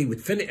only when he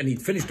would finish, and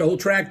he'd finish the whole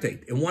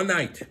tractate in one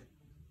night.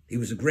 He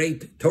was a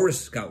great Torah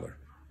scholar.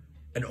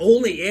 And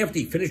only after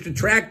he finished the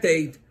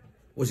tractate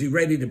was he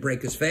ready to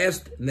break his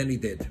fast, and then he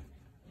did.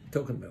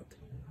 Talking about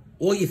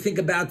all you think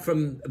about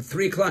from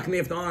 3 o'clock in the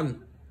afternoon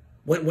on,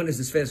 when is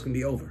this fast going to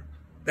be over?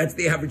 That's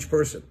the average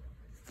person.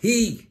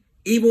 He,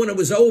 even when it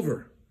was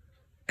over,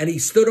 and he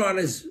stood on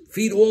his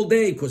feet all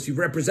day because he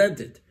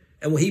represented,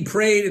 and when he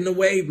prayed in the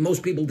way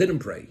most people didn't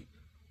pray.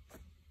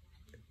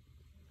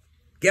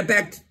 Get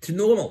back to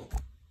normal.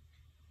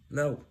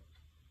 No.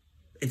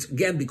 It's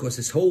again because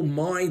his whole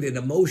mind and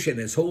emotion,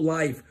 his whole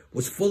life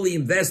was fully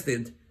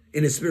invested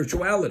in his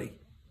spirituality.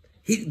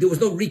 There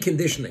was no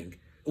reconditioning.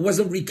 It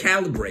wasn't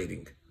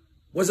recalibrating. It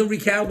wasn't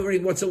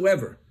recalibrating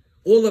whatsoever.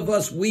 All of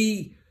us,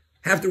 we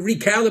have to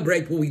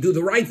recalibrate when we do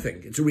the right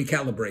thing. It's a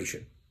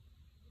recalibration.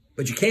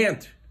 But you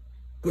can't,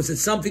 because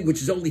it's something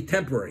which is only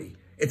temporary.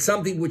 It's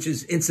something which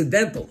is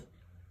incidental.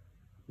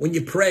 When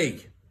you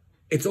pray,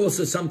 it's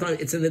also sometimes,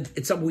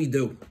 it's something we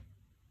do.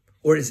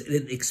 Or it's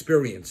an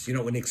experience. You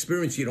know, an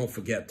experience you don't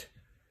forget.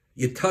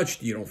 You're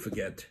touched, you don't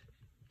forget.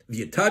 If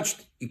you're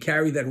touched, you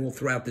carry that all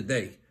throughout the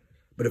day.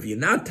 But if you're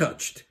not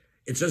touched,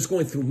 it's just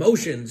going through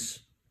motions,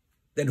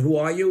 then who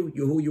are you?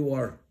 You're who you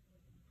are.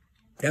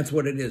 That's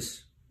what it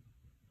is.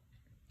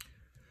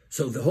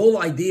 So the whole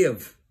idea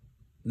of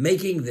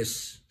making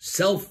this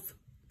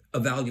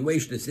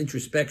self-evaluation, this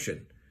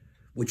introspection,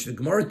 which the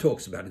Gemara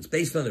talks about, it's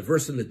based on a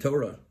verse in the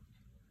Torah.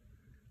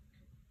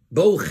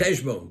 Bo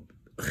cheshbon.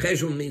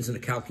 Cheshbon means in a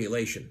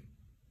calculation.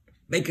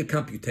 Make a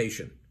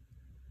computation.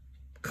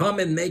 Come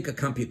and make a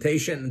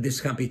computation, and this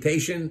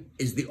computation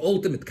is the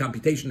ultimate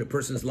computation of a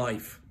person's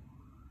life.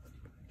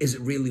 Is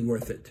it really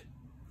worth it?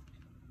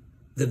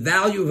 The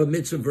value of a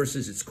mitzvah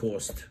versus its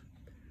cost.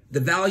 The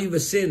value of a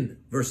sin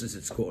versus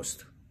its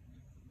cost.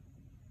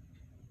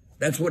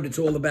 That's what it's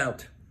all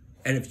about.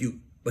 And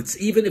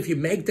even if you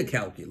make the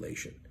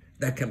calculation,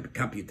 that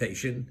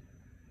computation,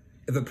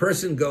 if a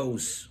person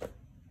goes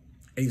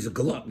and he's a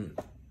glutton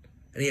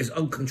and he has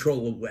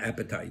uncontrollable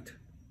appetite,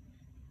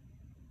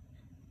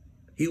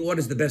 he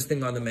orders the best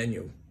thing on the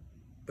menu.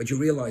 But you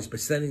realize by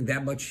spending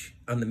that much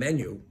on the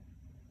menu,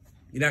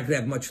 you're not going to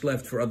have much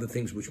left for other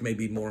things which may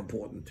be more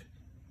important.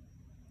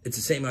 It's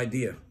the same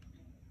idea.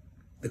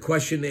 The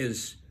question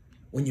is,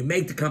 when you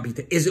make the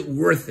computation, is it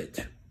worth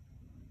it?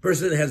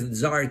 Person that has a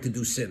desire to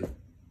do sin,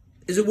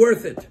 is it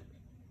worth it?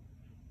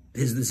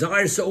 His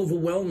desire is so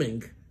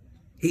overwhelming,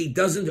 he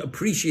doesn't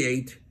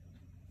appreciate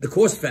the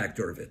cost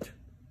factor of it.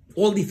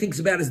 All he thinks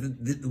about is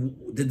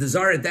the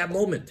desire at that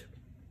moment.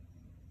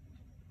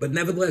 But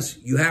nevertheless,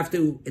 you have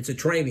to, it's a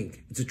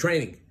training. It's a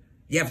training.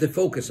 You have to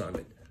focus on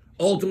it.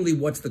 Ultimately,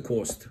 what's the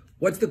cost?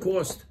 What's the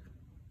cost?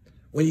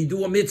 When you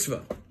do a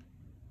mitzvah,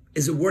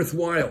 is it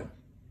worthwhile?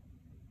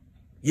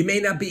 You may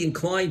not be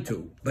inclined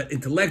to, but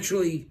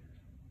intellectually,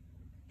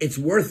 it's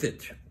worth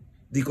it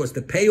because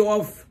the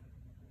payoff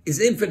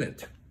is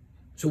infinite.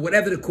 So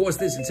whatever the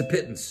cost is, it's a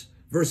pittance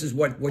versus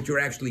what you're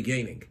actually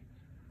gaining.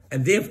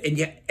 And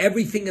yet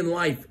everything in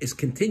life is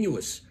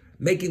continuous,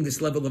 making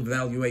this level of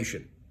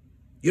evaluation.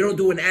 You don't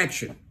do an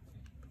action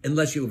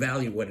unless you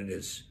evaluate what it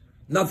is.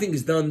 Nothing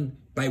is done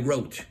by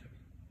rote.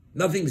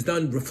 Nothing's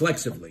done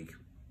reflexively.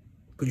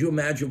 Could you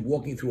imagine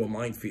walking through a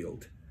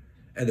minefield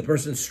and the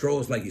person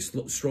strolls like he's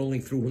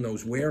strolling through who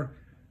knows where,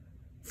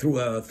 through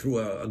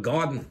a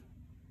garden,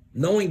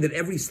 knowing that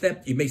every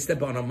step you may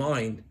step on a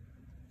mine,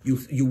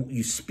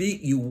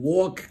 you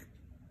walk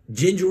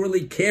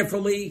gingerly,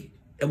 carefully,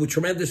 and with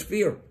tremendous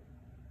fear,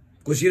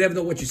 because you never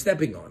know what you're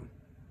stepping on.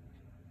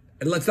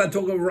 And let's not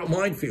talk about a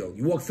minefield.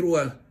 You walk through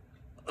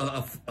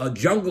a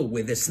jungle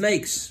where there's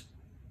snakes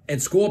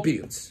and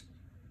scorpions,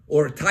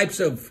 or types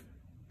of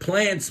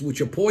plants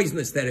which are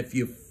poisonous that if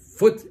your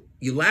foot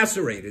you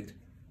lacerated,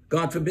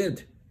 God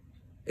forbid,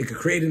 it could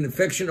create an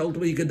infection.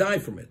 Ultimately, you could die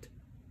from it.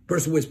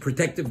 Person with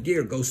protective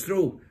gear goes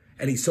through,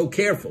 and he's so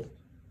careful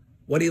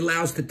what he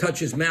allows to touch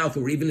his mouth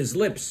or even his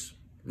lips.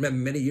 Remember,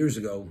 many years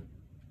ago,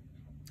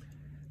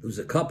 there was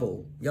a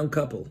couple, young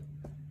couple,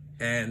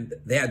 and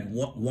they had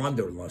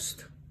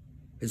wanderlust.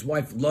 His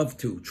wife loved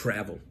to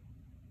travel,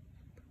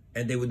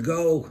 and they would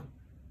go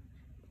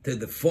to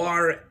the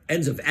far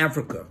ends of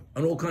Africa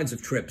on all kinds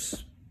of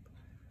trips.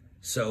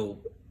 So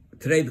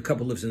today the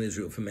couple lives in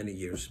Israel for many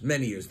years.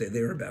 They're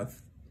there about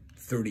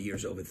 30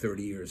 years, over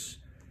 30 years.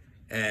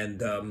 And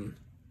the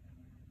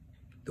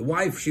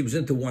wife, she was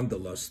into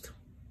wanderlust.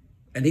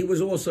 And he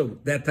was also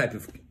that type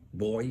of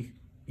boy,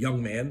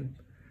 young man.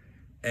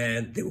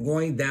 And they were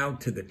going down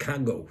to the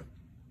Congo.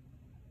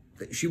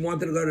 She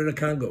wanted to go to the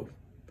Congo.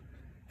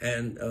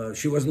 And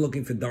she wasn't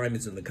looking for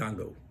diamonds in the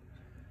Congo.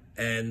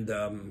 And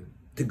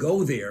to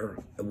go there,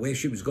 where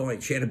she was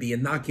going, she had to be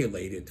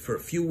inoculated for a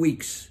few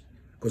weeks,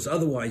 because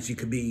otherwise you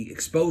could be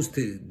exposed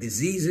to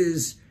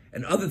diseases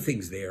and other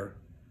things there.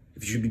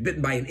 If you should be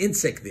bitten by an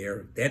insect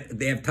there,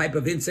 they have type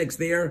of insects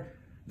there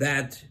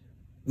that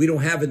we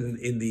don't have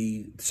in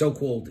the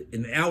so-called,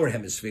 in our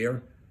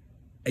hemisphere.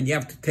 And you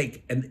have to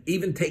take, and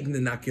even taking the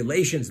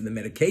inoculations and the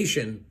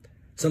medication,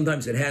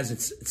 sometimes it has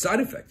its side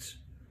effects.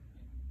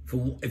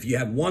 If you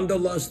have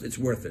wanderlust, it's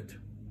worth it.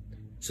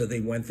 So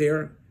they went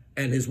there,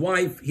 And his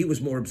wife, he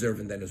was more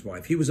observant than his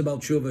wife. He was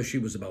about tshuva, she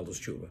was about his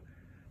tshuva.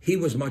 He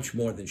was much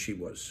more than she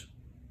was.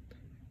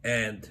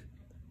 And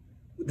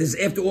this,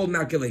 after all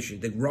inoculation,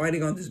 they're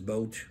riding on this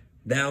boat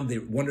down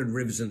one of the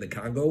rivers in the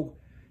Congo,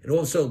 and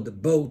also the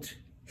boat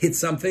hit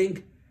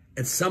something,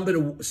 and some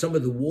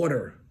of the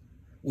water,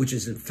 which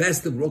is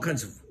infested with all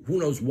kinds of who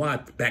knows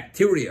what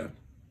bacteria,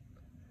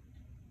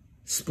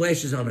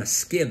 splashes on her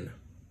skin,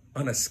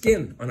 on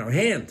her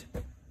hand.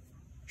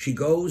 She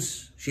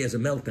has a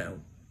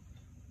meltdown.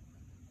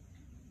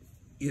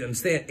 You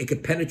understand? It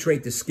could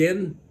penetrate the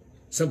skin,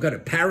 some kind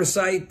of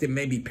parasite. There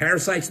may be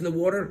parasites in the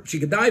water. She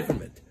could die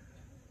from it.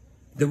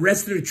 The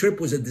rest of the trip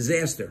was a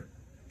disaster.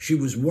 She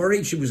was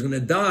worried she was going to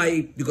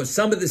die because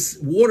some of this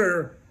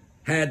water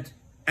had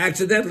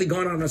accidentally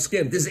gone on her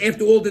skin. This is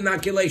after all the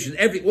inoculation,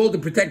 all the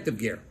protective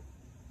gear.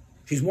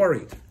 She's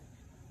worried.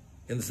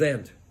 You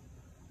understand?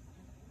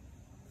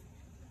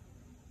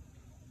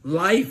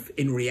 Life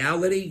in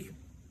reality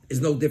is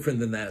no different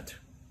than that.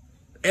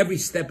 Every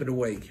step of the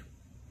way.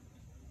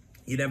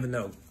 You never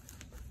know.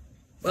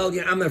 Well,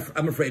 yeah,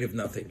 I'm afraid of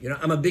nothing. You know,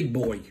 I'm a big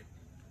boy.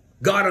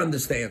 God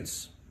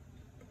understands.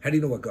 How do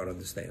you know what God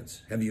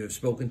understands? Have you ever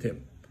spoken to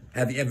him?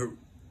 Have you ever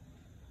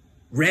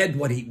read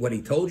what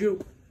he told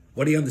you?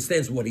 What he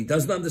understands, what he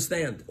doesn't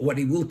understand, what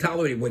he will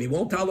tolerate, what he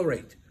won't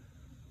tolerate.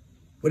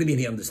 What do you mean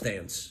he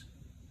understands?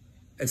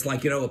 It's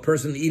like, a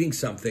person eating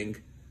something,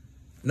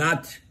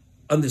 not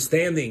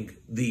understanding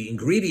the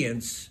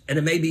ingredients, and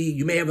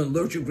you may have an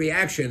allergic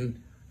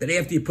reaction that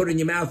after you put it in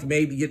your mouth,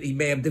 you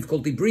may have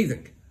difficulty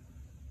breathing.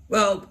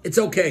 Well, it's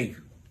okay.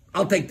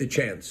 I'll take the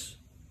chance.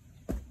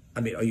 I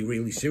mean, are you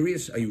really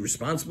serious? Are you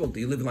responsible? Do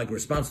you live like a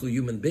responsible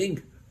human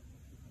being?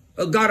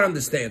 Well, God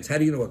understands. How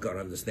do you know what God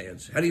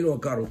understands? How do you know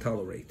what God will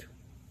tolerate?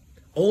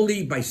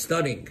 Only by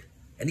studying.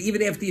 And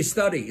even after you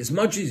study, as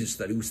much as you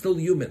study, we're still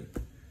human.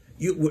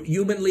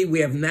 Humanly, we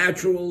have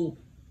natural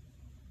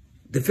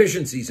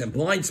deficiencies and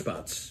blind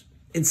spots,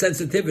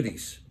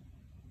 insensitivities.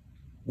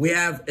 We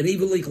have an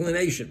evil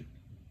inclination,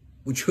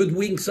 which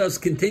hoodwinks us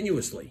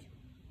continuously.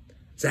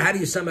 So how do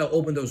you somehow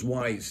open those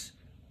eyes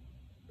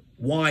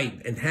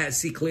wide and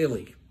see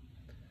clearly?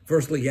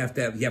 Firstly, you have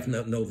to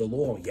know the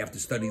law. You have to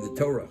study the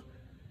Torah.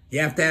 You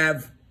have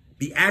to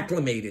be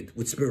acclimated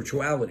with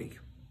spirituality.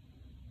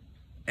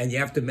 And you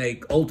have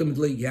to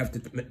ultimately, you have to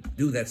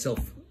do that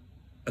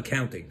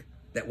self-accounting,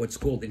 that what's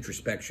called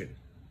introspection.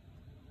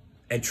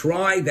 And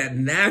try that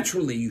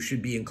naturally you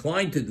should be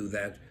inclined to do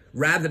that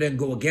rather than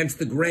go against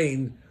the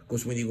grain,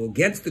 because when you go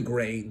against the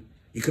grain,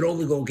 you can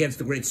only go against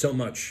the grain so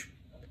much.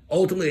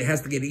 Ultimately, it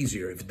has to get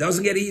easier. If it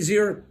doesn't get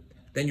easier,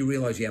 then you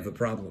realize you have a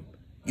problem.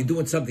 You're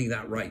doing something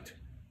not right.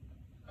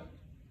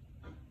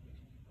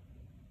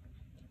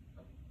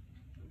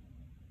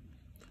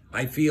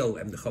 I feel,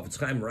 and the Chafetz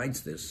Chaim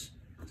writes this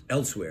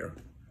elsewhere,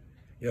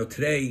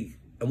 today,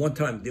 at one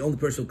time, the only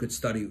person who could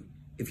study,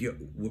 if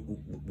you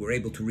were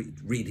able to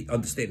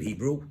understand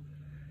Hebrew,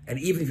 and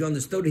even if you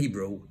understood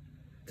Hebrew,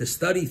 to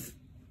study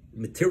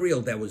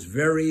material that was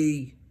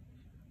very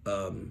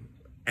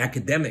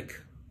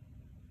academic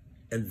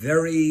and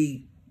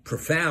very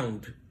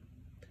profound,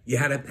 you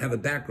had to have a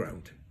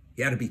background.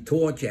 You had to be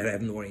taught, you had to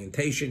have an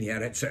orientation, you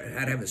had to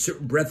have a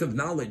certain breadth of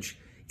knowledge,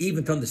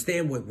 even to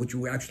understand what you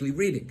were actually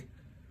reading,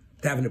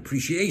 to have an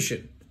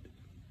appreciation.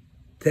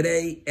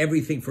 Today,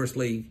 everything,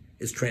 firstly,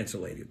 is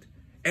translated.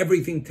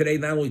 Everything today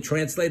not only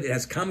translated, it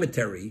has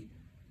commentary.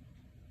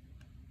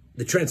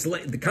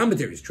 The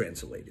commentary is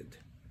translated.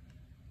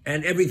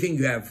 And everything,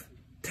 you have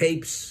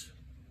tapes,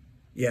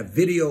 you have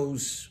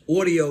videos,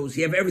 audios,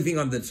 you have everything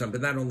under the sun,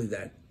 but not only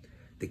that.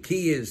 The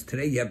key is,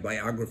 today you have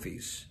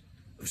biographies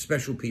of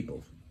special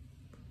people,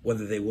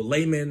 whether they were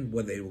laymen,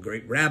 whether they were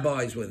great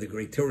rabbis, whether they were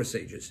great Torah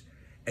sages.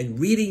 And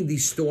reading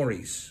these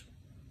stories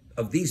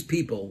of these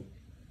people,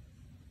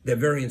 they're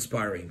very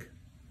inspiring.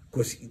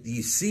 Because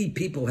you see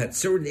people had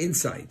certain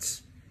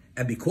insights,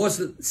 and because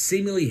of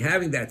seemingly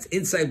having that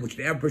insight, which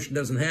the average person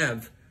doesn't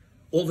have,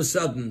 all of a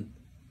sudden,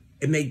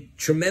 it made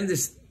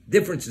tremendous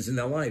differences in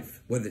their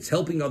life, whether it's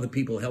helping other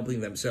people,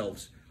 helping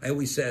themselves. I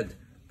always said,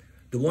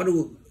 the one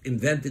who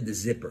invented the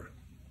zipper,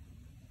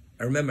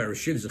 I remember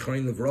Rashiv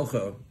Chaim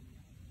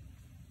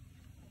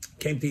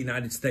came to the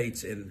United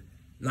States in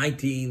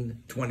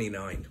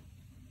 1929.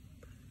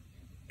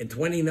 In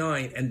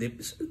 29,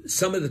 and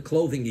some of the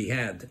clothing he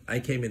had, I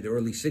came in the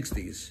early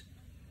 60s,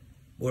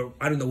 where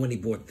I don't know when he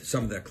bought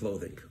some of that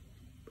clothing.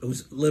 It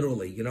was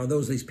literally,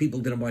 these people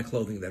didn't buy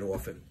clothing that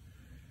often.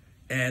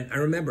 And I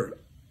remember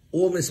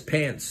all his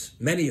pants,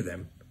 many of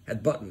them,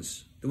 had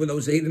buttons. He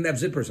didn't have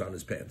zippers on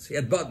his pants. He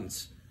had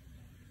buttons.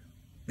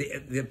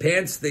 The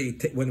pants,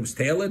 when it was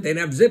tailored, they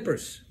didn't have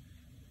zippers.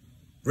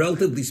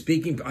 Relatively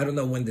speaking, I don't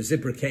know when the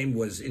zipper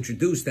was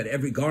introduced, that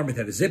every garment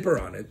had a zipper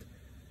on it.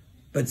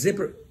 But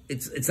zipper,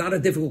 it's not a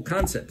difficult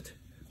concept.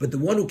 But the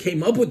one who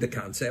came up with the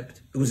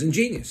concept, it was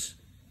ingenious.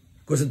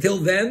 Because until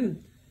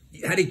then,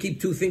 how do you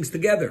keep two things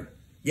together?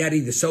 You had to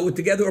either sew it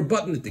together or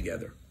button it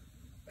together.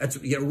 That's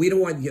we don't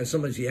want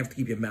sometimes you have to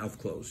keep your mouth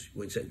closed.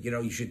 We said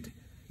you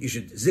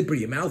should zipper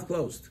your mouth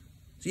closed.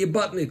 So you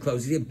button it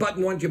closed. You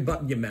button one, you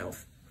button your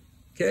mouth.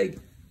 Okay?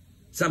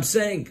 So I'm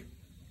saying,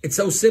 it's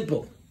so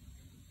simple.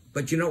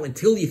 But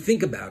until you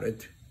think about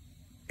it,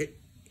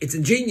 it's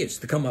ingenious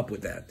to come up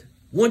with that.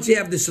 Once you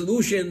have the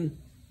solution,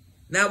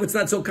 now it's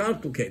not so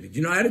complicated.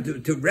 You know how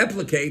to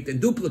replicate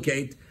and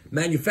duplicate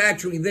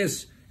manufacturing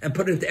this and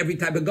put it into every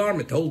type of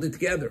garment, to hold it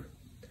together.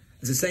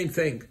 It's the same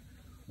thing.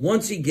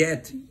 Once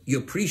you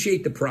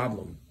appreciate the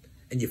problem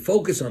and you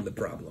focus on the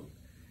problem,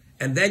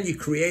 and then you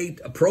create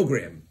a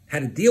program, how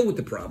to deal with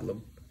the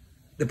problem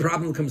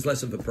becomes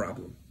less of a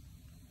problem.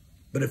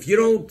 But if you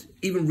don't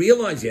even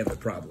realize you have a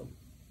problem,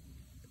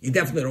 you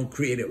definitely don't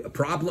create a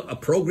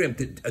program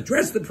to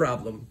address the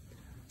problem.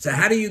 So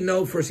how do you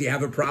know first you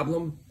have a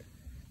problem,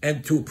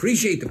 and to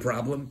appreciate the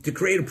problem, to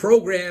create a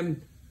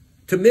program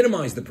to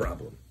minimize the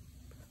problem?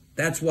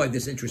 That's why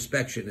this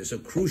introspection is so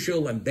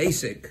crucial and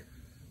basic,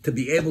 to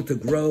be able to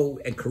grow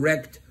and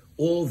correct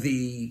all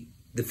the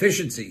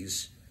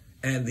deficiencies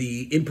and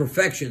the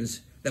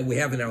imperfections that we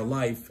have in our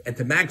life, and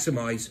to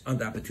maximize on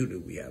the opportunity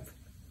we have.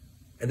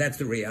 And that's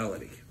the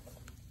reality.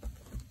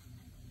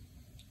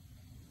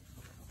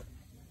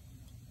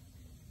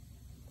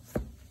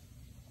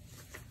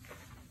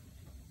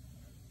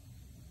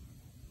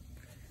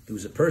 There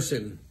was a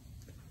person,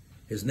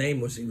 he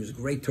was a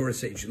great Torah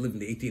sage, he lived in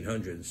the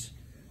 1800s.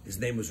 His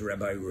name was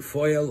Rabbi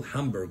Raphael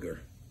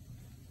Hamburger.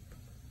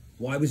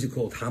 Why was he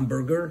called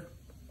Hamburger?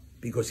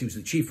 Because he was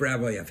the chief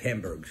rabbi of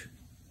Hamburg,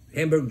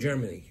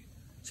 Germany.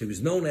 So he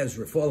was known as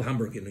Raphael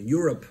Hamburger. And in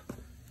Europe,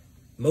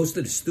 most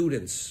of the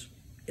students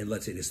in,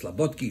 let's say, the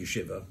Slabodki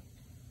Yeshiva,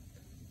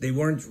 they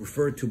weren't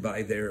referred to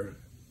by their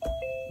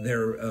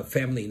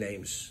family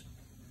names.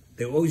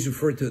 They were always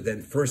referred to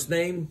their first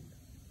name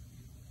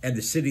and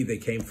the city they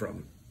came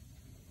from.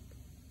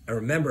 I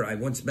remember I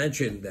once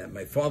mentioned that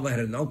my father had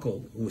an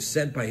uncle who was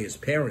sent by his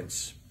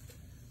parents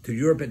to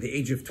Europe at the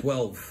age of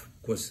 12,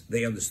 because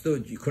they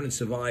understood you couldn't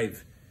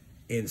survive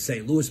in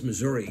St. Louis,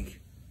 Missouri.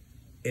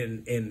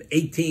 In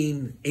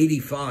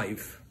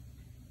 1885,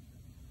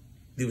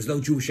 there was no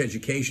Jewish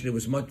education. It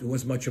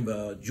wasn't much of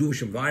a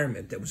Jewish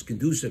environment that was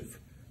conducive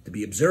to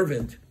be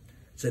observant.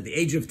 So at the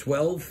age of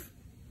 12,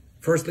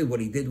 firstly, what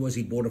he did was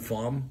he bought a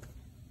farm,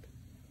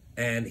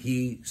 and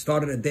he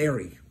started a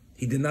dairy.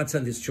 He did not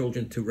send his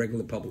children to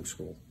regular public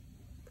school.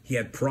 He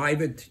had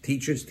private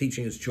teachers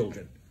teaching his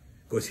children,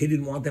 because he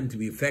didn't want them to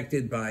be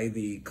affected by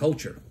the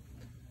culture,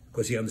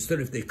 because he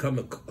understood if they become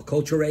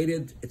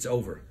acculturated, it's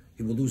over.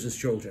 He will lose his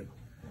children.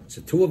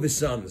 So two of his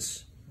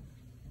sons,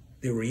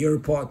 they were a year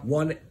apart.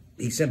 One,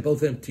 he sent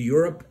both of them to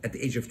Europe at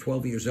the age of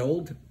 12 years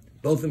old.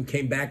 Both of them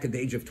came back at the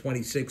age of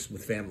 26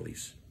 with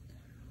families.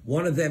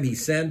 One of them he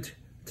sent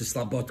to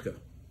Slabodka.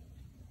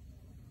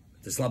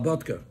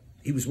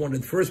 He was one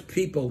of the first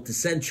people to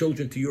send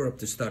children to Europe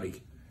to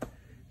study.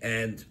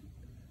 And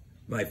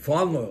my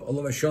father,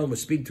 Olav Hashem,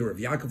 was speaking to Rav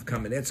Yaakov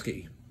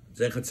Kamenetsky.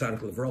 Zechat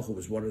Tzaddik Levrocha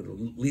was one of the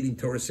leading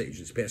Torah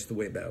sages, passed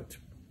away about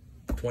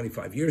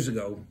 25 years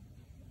ago.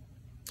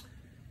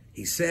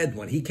 He said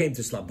when he came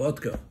to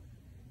Slabodka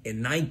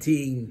in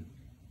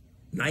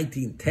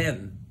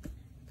 1910,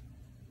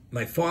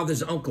 my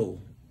father's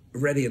uncle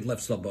already had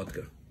left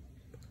Slabodka,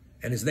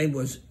 and his name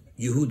was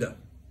Yehuda.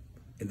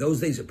 In those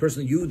days, a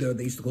person Yehuda,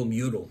 they used to call him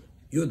Yudel.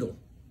 Yudel.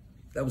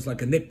 That was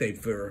like a nickname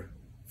for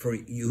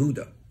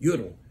Yehuda,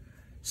 Yudel.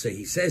 So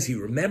he says he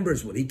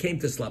remembers when he came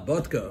to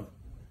Slabodka,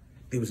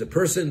 there was a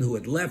person who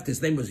had left.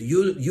 His name was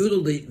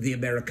Yudel the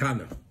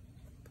Americana.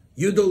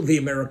 Yudel the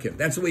American.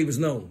 That's the way he was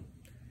known.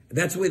 And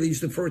that's the way they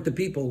used to refer to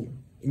people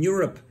in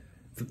Europe.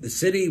 The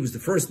city was the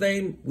first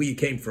name, where you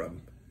came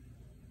from.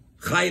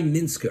 Chaim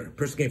Minsker. A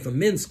person came from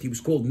Minsk. He was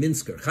called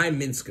Minsker. Chaim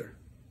Minsker.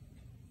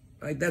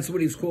 Right? That's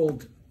what he was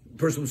called. The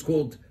person was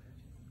called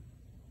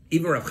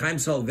even Rav Chaim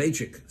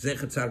Soloveitchik,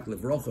 Zechat Tzaddik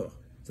Levrocha.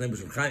 His name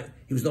was Rav Chaim.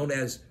 He was known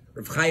as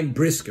Rav Chaim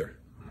Brisker.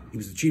 He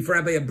was the chief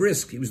rabbi of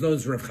Brisk. He was known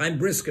as Rav Chaim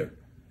Brisker.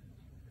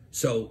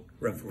 So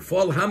Rav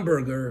Raphael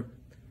Hamburger,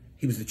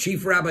 he was the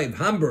chief rabbi of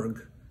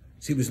Hamburg,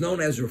 so he was known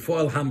as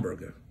Raphael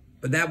Hamburger.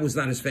 But that was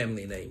not his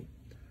family name.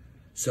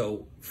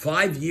 So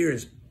 5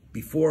 years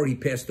before he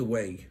passed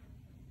away,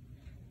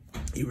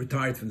 he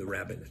retired from the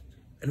rabbinate.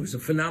 And he was a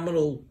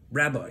phenomenal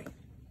rabbi.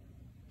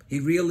 He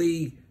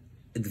really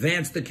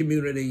advanced the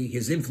community.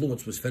 His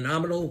influence was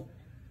phenomenal.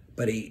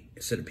 But the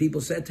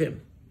people said to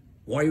him,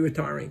 why are you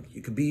retiring?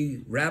 You could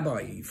be rabbi.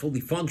 You're fully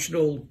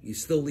functional. You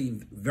still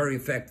very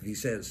effective. He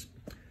says,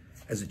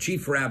 as a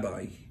chief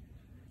rabbi,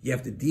 you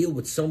have to deal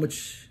with so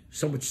much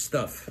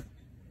stuff.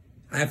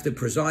 I have to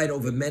preside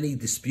over many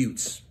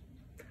disputes.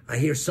 I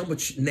hear so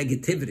much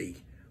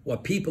negativity, while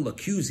people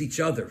accuse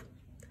each other.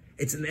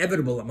 It's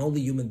inevitable. I'm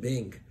only a human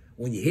being.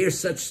 When you hear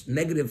such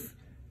negative,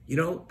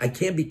 I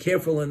can't be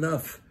careful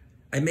enough.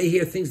 I may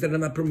hear things that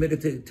I'm not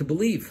permitted to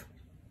believe.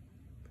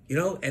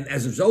 And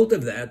as a result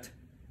of that,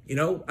 I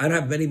don't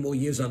have many more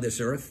years on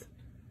this earth.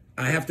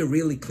 I have to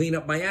really clean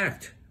up my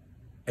act.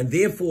 And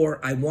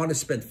therefore, I want to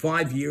spend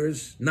 5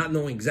 years not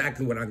knowing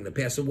exactly when I'm going to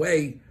pass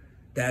away,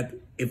 that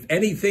if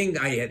anything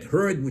I had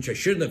heard, which I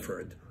shouldn't have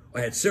heard,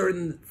 or I had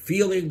certain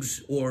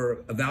feelings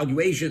or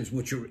evaluations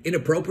which are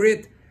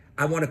inappropriate,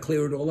 I want to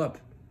clear it all up.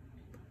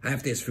 I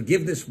have to ask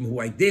forgiveness from who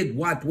I did,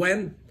 what,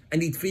 when. I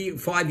need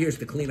 5 years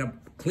to clean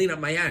up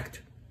my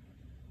act.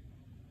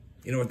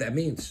 You know what that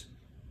means?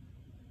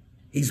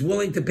 He's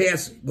willing to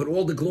pass with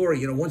all the glory.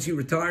 You know, once you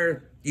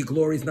retire, your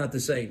glory is not the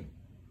same.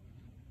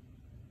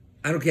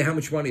 I don't care how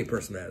much money a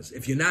person has.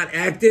 If you're not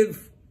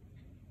active,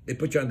 they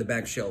put you on the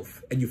back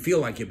shelf, and you feel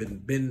like you've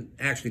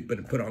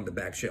been put on the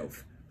back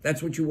shelf.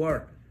 That's what you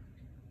are.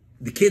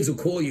 The kids will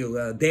call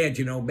you, Dad,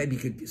 you know, maybe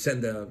you could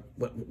send a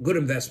good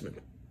investment.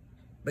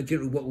 But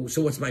you know,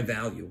 so what's my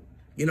value?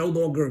 You're no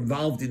longer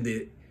involved in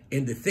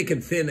the thick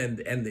and thin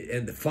and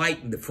the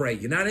fight and the fray.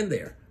 You're not in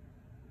there.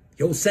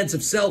 Your whole sense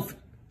of self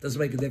doesn't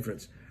make a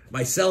difference.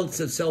 My sense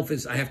of self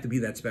is I have to be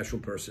that special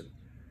person.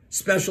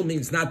 Special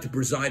means not to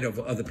preside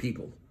over other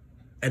people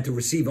and to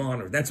receive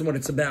honor. That's what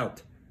it's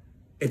about.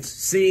 It's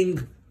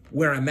seeing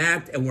where I'm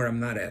at and where I'm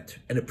not at,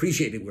 and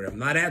appreciating where I'm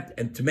not at,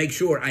 and to make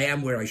sure I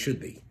am where I should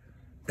be.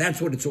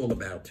 That's what it's all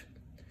about.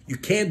 You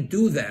can't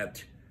do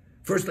that.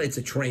 First, it's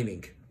a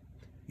training.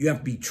 You have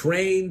to be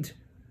trained.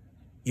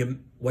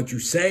 What you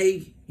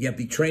say, you have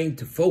to be trained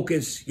to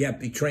focus. You have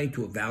to be trained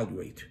to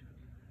evaluate.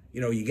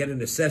 You know, you get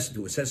an assessor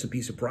to assess a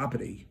piece of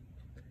property.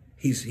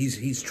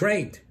 He's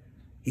trained.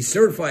 He's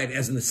certified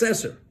as an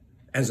assessor,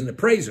 as an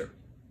appraiser.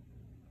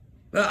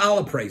 Well, I'll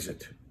appraise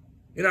it.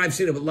 You know, I've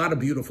seen a lot of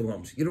beautiful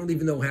homes. You don't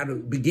even know how to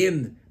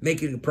begin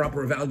making a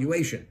proper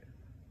evaluation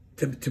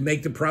to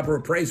make the proper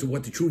appraisal of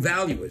what the true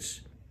value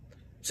is.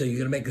 So you're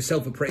going to make a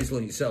self-appraisal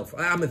on yourself.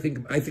 I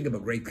think I'm a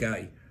great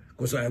guy.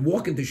 Because I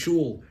walk into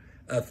shul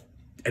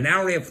an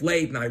hour and a half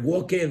late, and I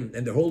walk in,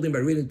 and they're holding my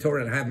reading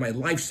Torah, and I have my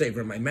lifesaver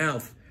in my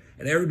mouth,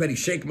 and everybody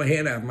shake my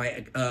hand. I have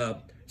my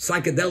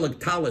psychedelic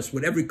tallis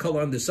with every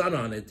color under the sun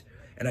on it,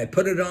 and I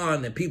put it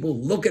on, and people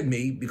look at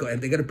me,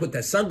 and they're going to put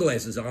their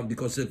sunglasses on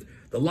because of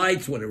the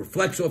lights. When it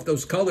reflects off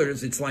those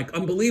colors, it's like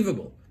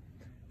unbelievable.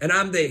 And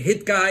I'm the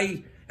hit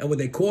guy, and when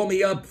they call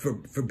me up for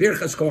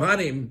Birchas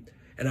Kohanim,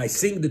 and I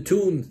sing the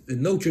tune, the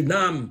Notre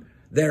Dame,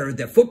 their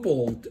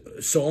football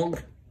song,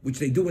 which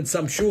they do in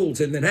some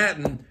shuls in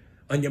Manhattan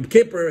on Yom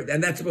Kippur,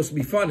 and that's supposed to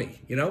be funny,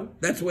 you know?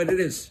 That's what it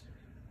is.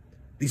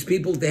 These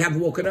people, they haven't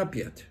woken up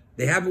yet.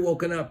 They haven't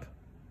woken up.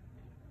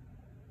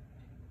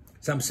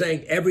 So I'm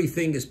saying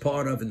everything is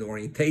part of an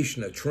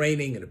orientation, a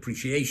training, an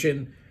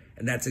appreciation,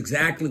 and that's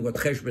exactly what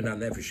Cheshbon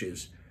HaNefesh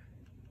is.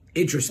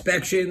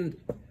 Introspection.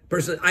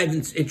 Person, I've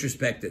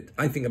introspected.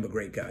 I think I'm a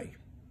great guy.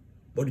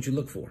 What did you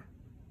look for?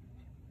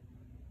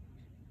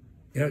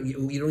 You know,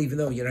 you don't even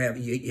know. You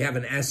have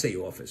an assay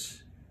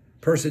office.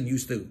 Person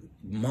used to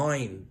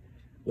mine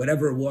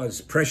whatever it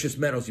was, precious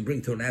metals. You bring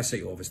it to an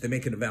assay office. They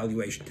make an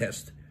evaluation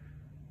test.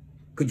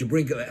 Could you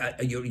bring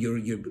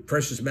your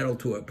precious metal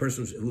to a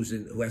person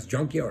who has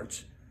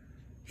junkyards?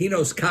 He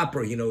knows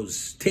copper. He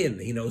knows tin.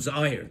 He knows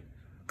iron.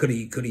 Could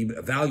he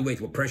evaluate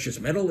what precious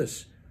metal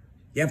is?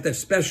 You have to have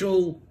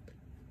special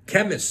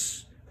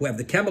chemists who have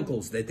the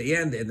chemicals at the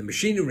end and the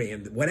machinery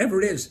and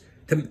whatever it is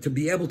to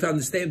be able to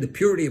understand the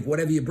purity of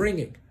whatever you're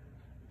bringing.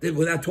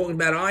 We're not talking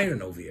about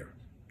iron over here.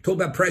 Talk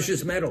about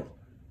precious metal.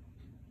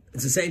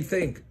 It's the same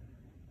thing.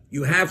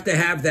 You have to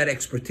have that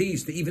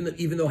expertise to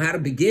even know how to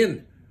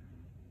begin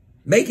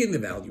making the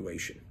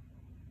evaluation.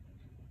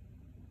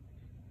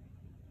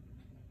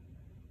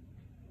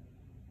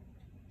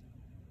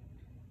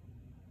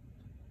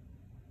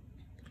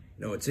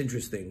 You know, it's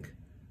interesting.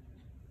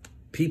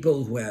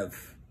 People who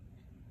have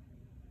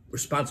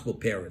responsible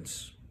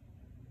parents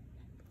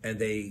and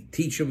they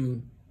teach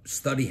them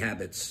study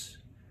habits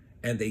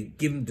and they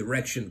give them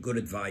direction, good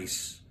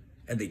advice,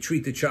 and they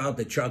treat the child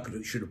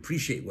should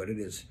appreciate what it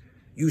is.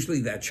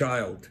 Usually that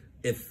child,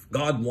 if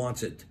God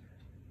wants it,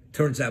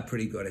 turns out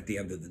pretty good at the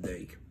end of the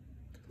day.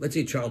 Let's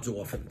say a child's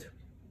orphaned,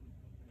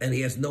 and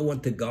he has no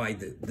one to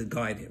guide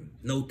him,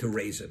 to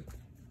raise him,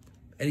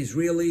 and he's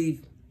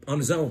really on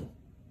his own.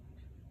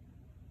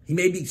 He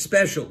may be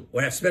special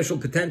or have special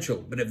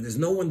potential, but if there's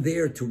no one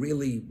there to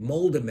really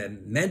mold him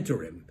and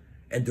mentor him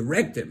and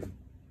direct him,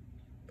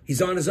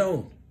 he's on his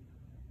own.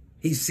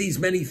 He sees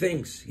many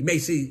things. He may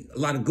see a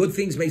lot of good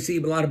things, may see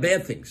a lot of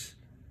bad things.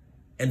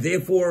 And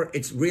therefore,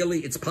 it's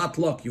pot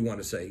luck, you want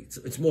to say.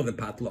 It's more than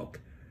pot luck.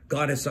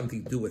 God has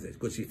something to do with it.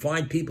 Because you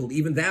find people,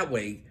 even that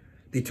way,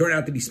 they turn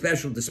out to be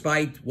special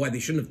despite why they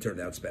shouldn't have turned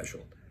out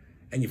special.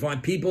 And you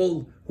find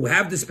people who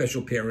have the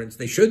special parents,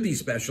 they should be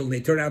special, and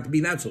they turn out to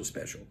be not so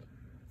special.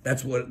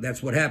 That's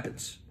what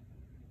happens.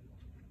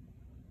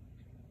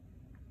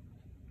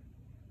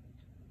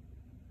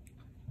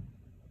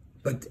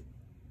 But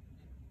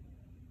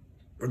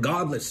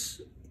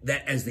regardless,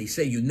 that, as they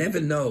say, you never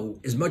know.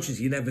 As much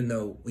as you never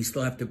know, we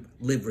still have to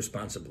live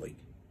responsibly.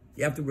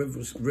 You have to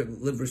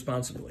live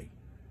responsibly.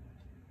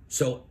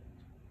 So,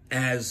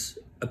 as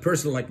a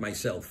person like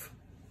myself,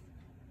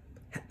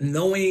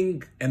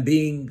 knowing and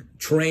being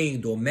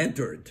trained or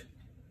mentored,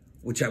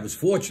 which I was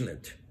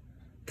fortunate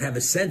to have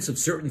a sense of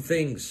certain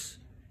things,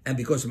 and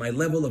because of my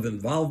level of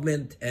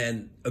involvement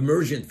and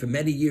immersion for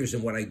many years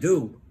in what I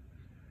do,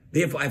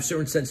 therefore I have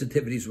certain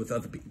sensitivities with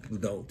other people who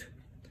don't.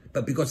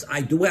 But because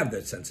I do have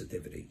that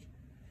sensitivity,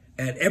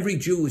 and every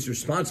Jew is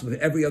responsible for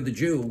every other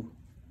Jew,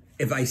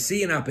 if I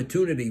see an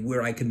opportunity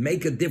where I can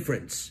make a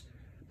difference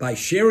by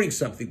sharing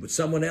something with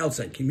someone else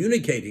and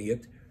communicating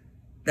it,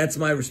 that's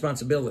my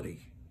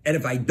responsibility. And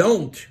if I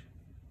don't,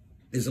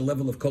 there's a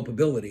level of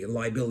culpability and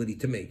liability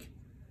to me.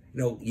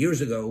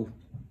 Years ago,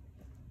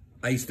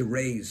 I used to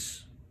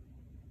raise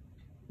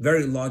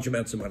very large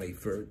amounts of money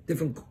for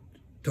different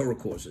Torah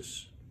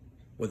causes,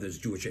 whether it's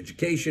Jewish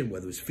education,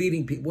 whether it was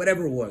feeding people,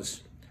 whatever it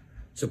was.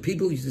 So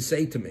people used to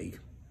say to me,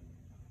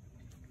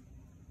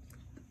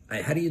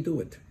 how do you do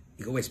it?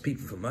 You go ask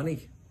people for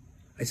money?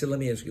 I said, let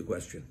me ask you a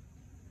question.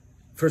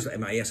 First,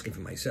 am I asking for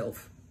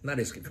myself? I'm not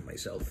asking for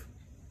myself.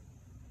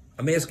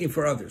 I'm asking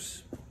for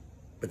others.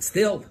 But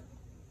still,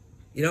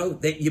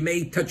 you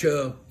may touch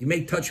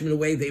them in a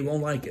way they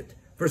won't like it.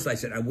 First, I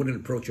said, I wouldn't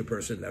approach a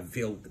person that I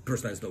feel the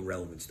person has no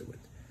relevance to it.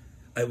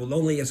 I will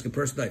only ask a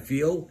person I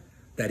feel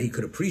that he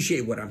could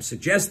appreciate what I'm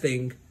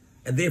suggesting,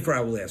 and therefore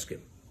I will ask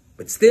him.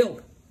 But still,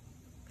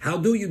 how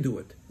do you do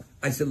it?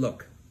 I said,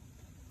 look,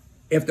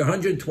 after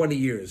 120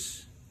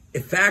 years,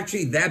 if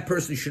actually that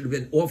person should have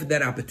been offered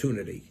that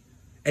opportunity,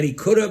 and he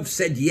could have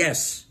said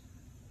yes,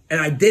 and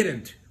I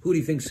didn't, who do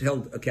you think's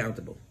held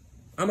accountable?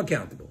 I'm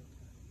accountable.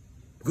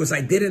 Because I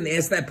didn't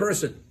ask that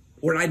person,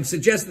 or I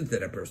suggested to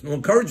that person, or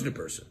encouraged the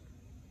person.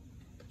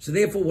 So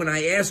therefore, when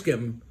I ask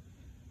him,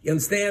 you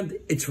understand,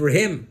 it's for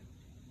him.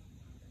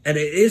 And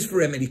it is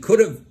for him, and he could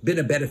have been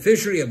a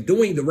beneficiary of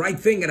doing the right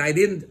thing, and I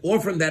didn't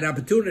offer him that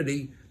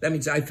opportunity. That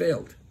means I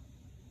failed.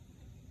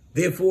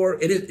 Therefore,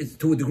 it's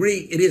to a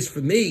degree, it is for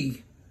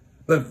me,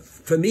 but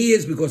for me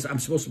is because I'm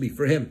supposed to be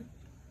for him.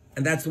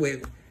 And that's the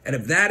way, and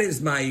if that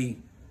is my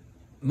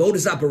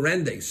modus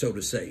operandi, so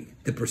to say,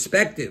 the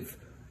perspective,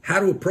 how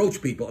to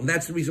approach people, and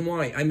that's the reason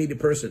why I meet a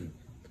person.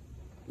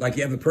 Like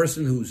you have a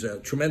person who's a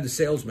tremendous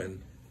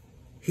salesman,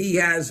 he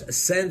has a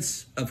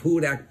sense of who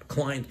that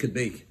client could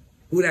be,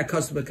 who that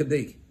customer could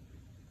be.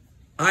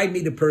 I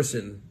meet a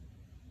person,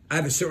 I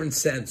have a certain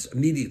sense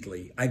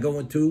immediately. I go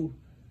into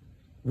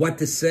what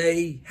to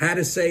say, how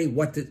to say,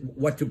 what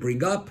to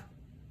bring up,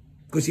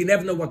 because you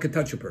never know what could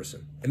touch a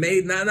person. It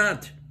may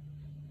not,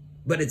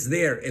 but it's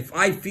there. If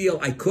I feel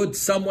I could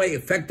some way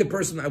affect the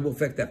person, I will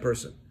affect that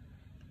person,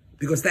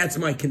 because that's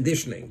my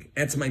conditioning,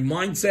 that's my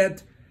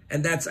mindset,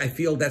 and I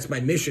feel that's my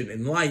mission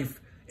in life,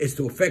 is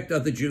to affect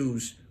other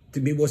Jews to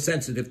be more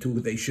sensitive to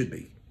who they should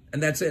be,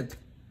 and that's it.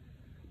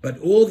 But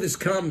all this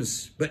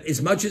comes, but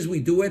as much as we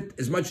do it,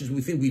 as much as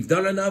we think we've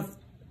done enough,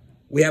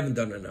 we haven't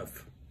done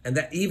enough. And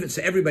that even,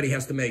 so everybody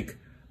has to make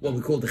what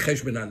we call the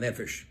cheshbon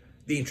hanefesh,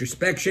 the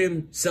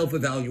introspection,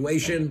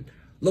 self-evaluation,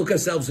 look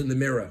ourselves in the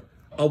mirror.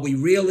 Are we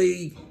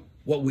really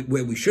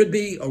where we should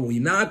be? Are we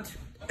not?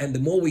 And the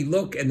more we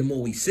look and the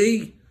more we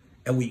see,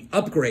 and we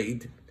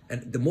upgrade,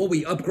 and the more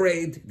we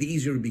upgrade, the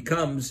easier it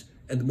becomes,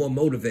 and the more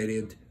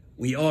motivated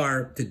we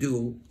are to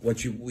do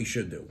what we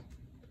should do.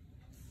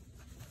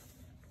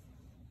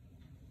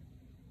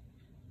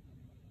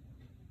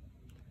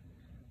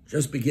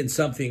 Just begin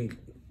something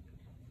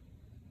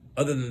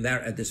other than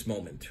that at this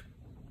moment.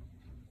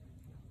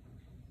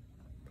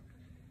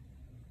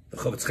 The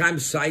Chafetz Chaim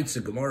cites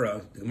a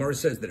Gemara. The Gemara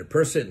says that a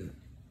person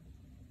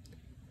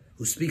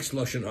who speaks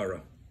Lashon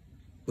Hara,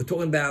 we're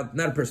talking about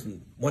not a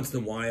person once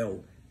in a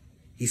while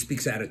he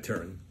speaks out of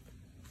turn.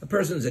 A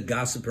person is a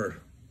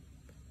gossiper.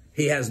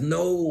 He has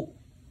no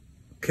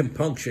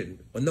compunction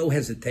or no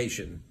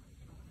hesitation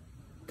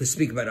to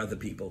speak about other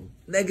people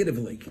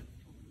negatively,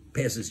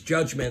 passes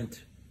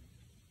judgment,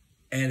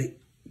 and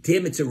to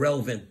him it's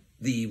irrelevant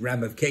the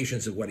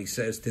ramifications of what he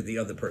says to the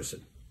other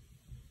person.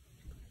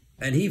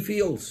 And he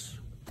feels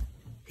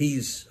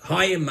he's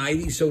high and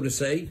mighty, so to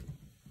say,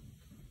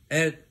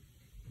 and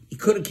he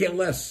couldn't care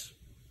less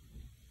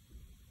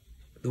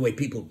the way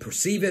people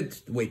perceive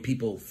it, the way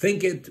people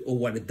think it, or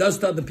what it does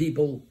to other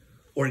people,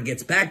 or it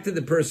gets back to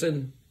the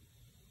person.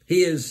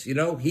 He is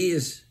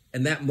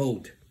in that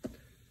mode.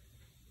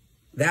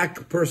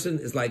 That person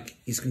is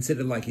he's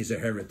considered like he's a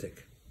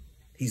heretic.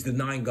 He's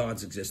denying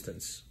God's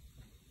existence.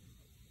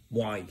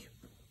 Why?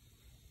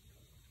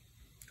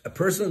 A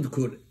person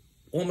could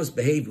almost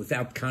behave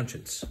without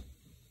conscience.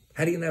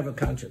 How do you not have a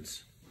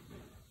conscience?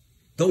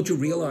 Don't you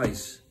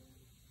realize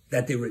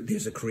that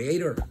there's a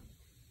creator?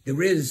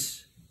 There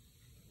is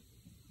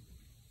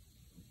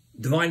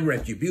divine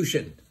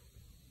retribution.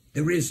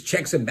 There is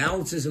checks and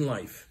balances in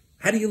life.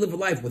 How do you live a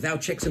life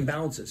without checks and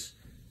balances?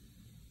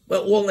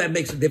 Well, all that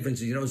makes a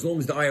difference is, as long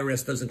as the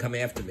IRS doesn't come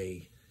after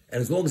me,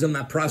 and as long as I'm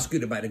not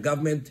prosecuted by the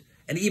government,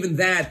 and even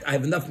that, I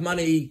have enough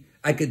money,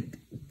 I could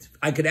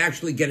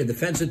actually get a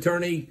defense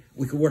attorney,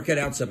 we could work it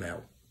out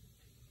somehow.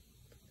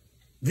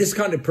 This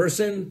kind of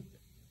person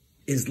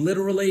is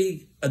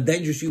literally a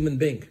dangerous human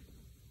being,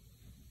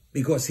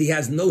 because he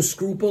has no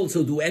scruples,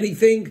 he'll do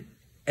anything,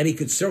 and he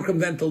could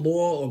circumvent the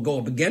law or go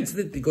up against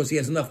it because he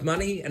has enough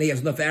money and he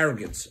has enough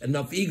arrogance,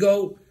 enough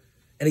ego,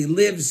 and he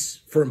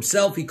lives for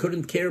himself. He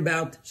couldn't care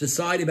about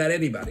society, about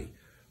anybody.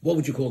 What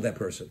would you call that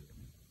person?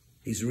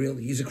 He's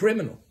a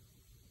criminal.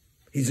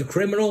 He's a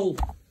criminal.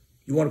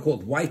 You want to call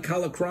it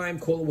white-collar crime?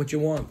 Call it what you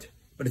want.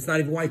 But it's not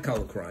even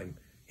white-collar crime.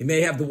 He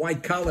may have the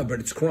white collar, but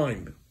it's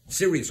crime.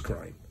 Serious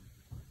crime.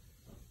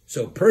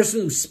 So a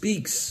person who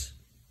speaks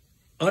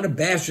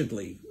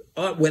unabashedly,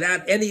 without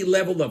any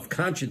level of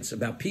conscience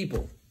about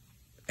people,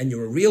 and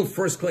you're a real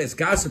first-class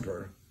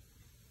gossiper,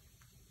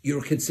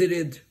 you're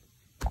considered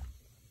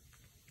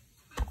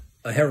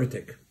a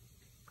heretic.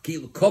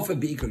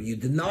 You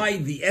deny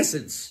the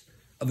essence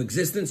of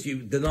existence,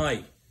 you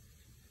deny.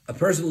 A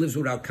person who lives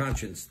without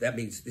conscience, that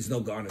means there's no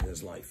God in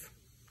his life.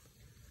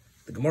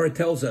 The Gemara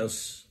tells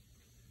us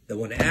that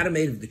when Adam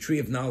ate of the tree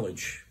of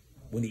knowledge,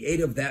 when he ate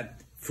of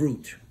that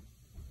fruit,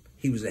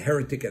 he was a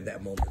heretic at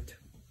that moment.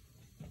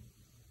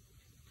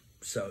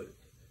 So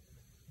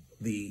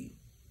the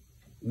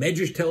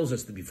Medrash tells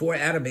us that before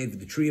Adam ate of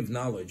the tree of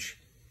knowledge,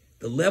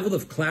 the level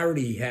of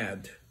clarity he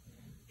had,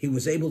 he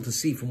was able to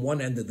see from one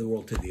end of the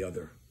world to the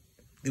other.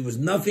 There was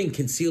nothing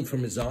concealed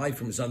from his eye,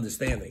 from his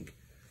understanding.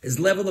 His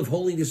level of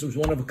holiness was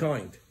one of a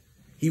kind.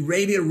 He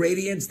radiated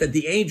radiance that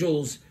the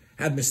angels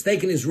had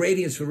mistaken his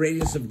radiance for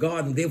radiance of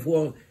God, and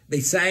therefore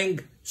they sang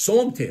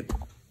psalm to him.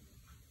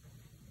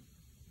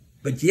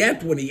 But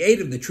yet, when he ate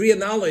of the tree of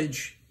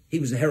knowledge, he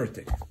was a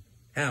heretic.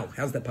 How?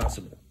 How's that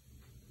possible?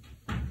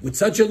 With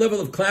such a level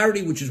of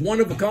clarity, which is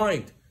one of a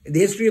kind in the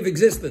history of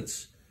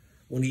existence,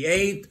 when he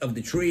ate of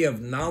the tree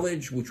of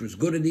knowledge, which was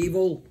good and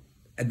evil,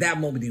 at that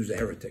moment he was a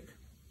heretic.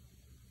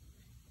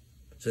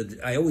 So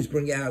I always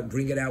bring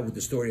it out with the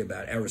story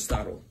about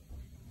Aristotle.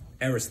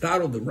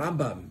 Aristotle, the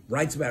Rambam,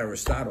 writes about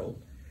Aristotle.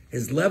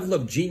 His level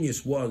of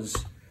genius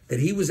was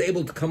that he was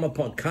able to come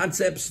upon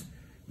concepts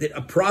that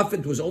a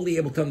prophet was only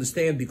able to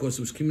understand because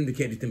it was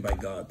communicated to him by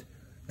God.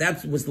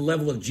 That was the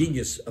level of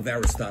genius of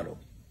Aristotle.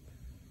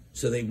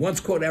 So they once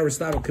caught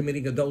Aristotle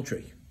committing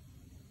adultery.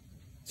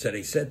 So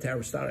they said to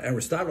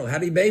Aristotle, how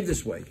do you behave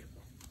this way?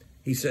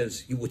 He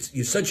says,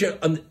 you're such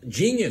a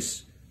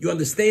genius. You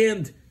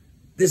understand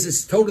this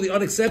is totally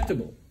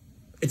unacceptable.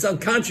 It's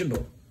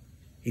unconscionable.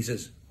 He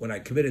says, when I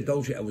committed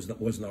adultery, I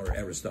wasn't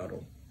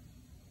Aristotle.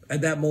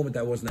 At that moment,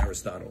 I wasn't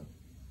Aristotle.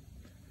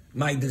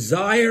 My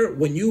desire,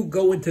 when you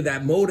go into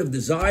that mode of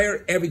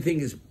desire, everything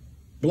is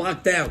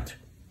blocked out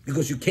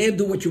because you can't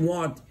do what you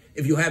want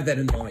if you have that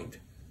in mind.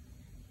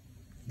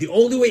 The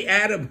only way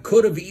Adam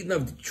could have eaten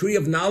of the tree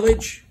of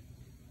knowledge,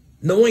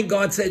 knowing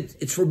God said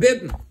it's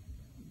forbidden.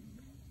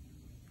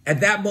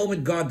 At that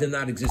moment, God did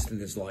not exist in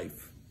his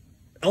life.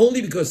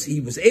 Only because he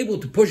was able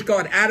to push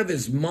God out of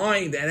his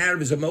mind and out of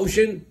his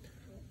emotion,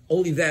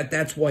 only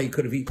that's why he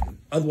could have eaten.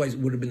 Otherwise, it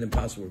would have been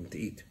impossible for him to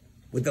eat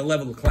with the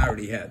level of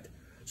clarity he had.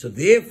 So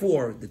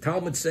therefore, the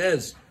Talmud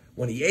says,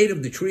 when he ate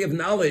of the tree of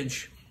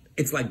knowledge,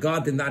 it's like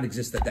God did not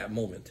exist at that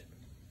moment.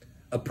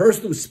 A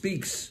person who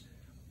speaks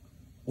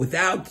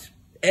without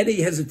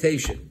any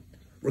hesitation,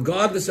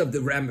 regardless of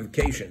the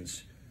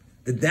ramifications,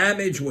 the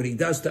damage what he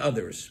does to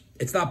others,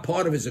 it's not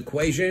part of his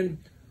equation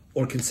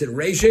or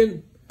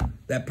consideration.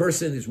 That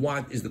person is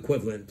the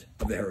equivalent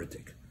of the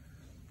heretic.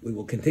 We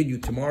will continue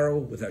tomorrow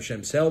with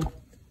Hashem's help,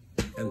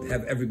 and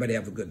everybody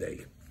have a good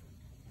day.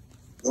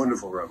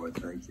 Wonderful, Rabbi.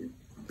 Thank you.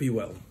 Be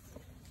well.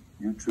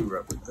 You too,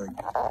 Rabbi. Thank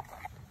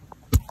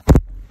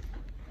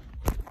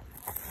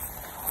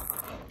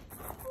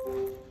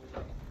you.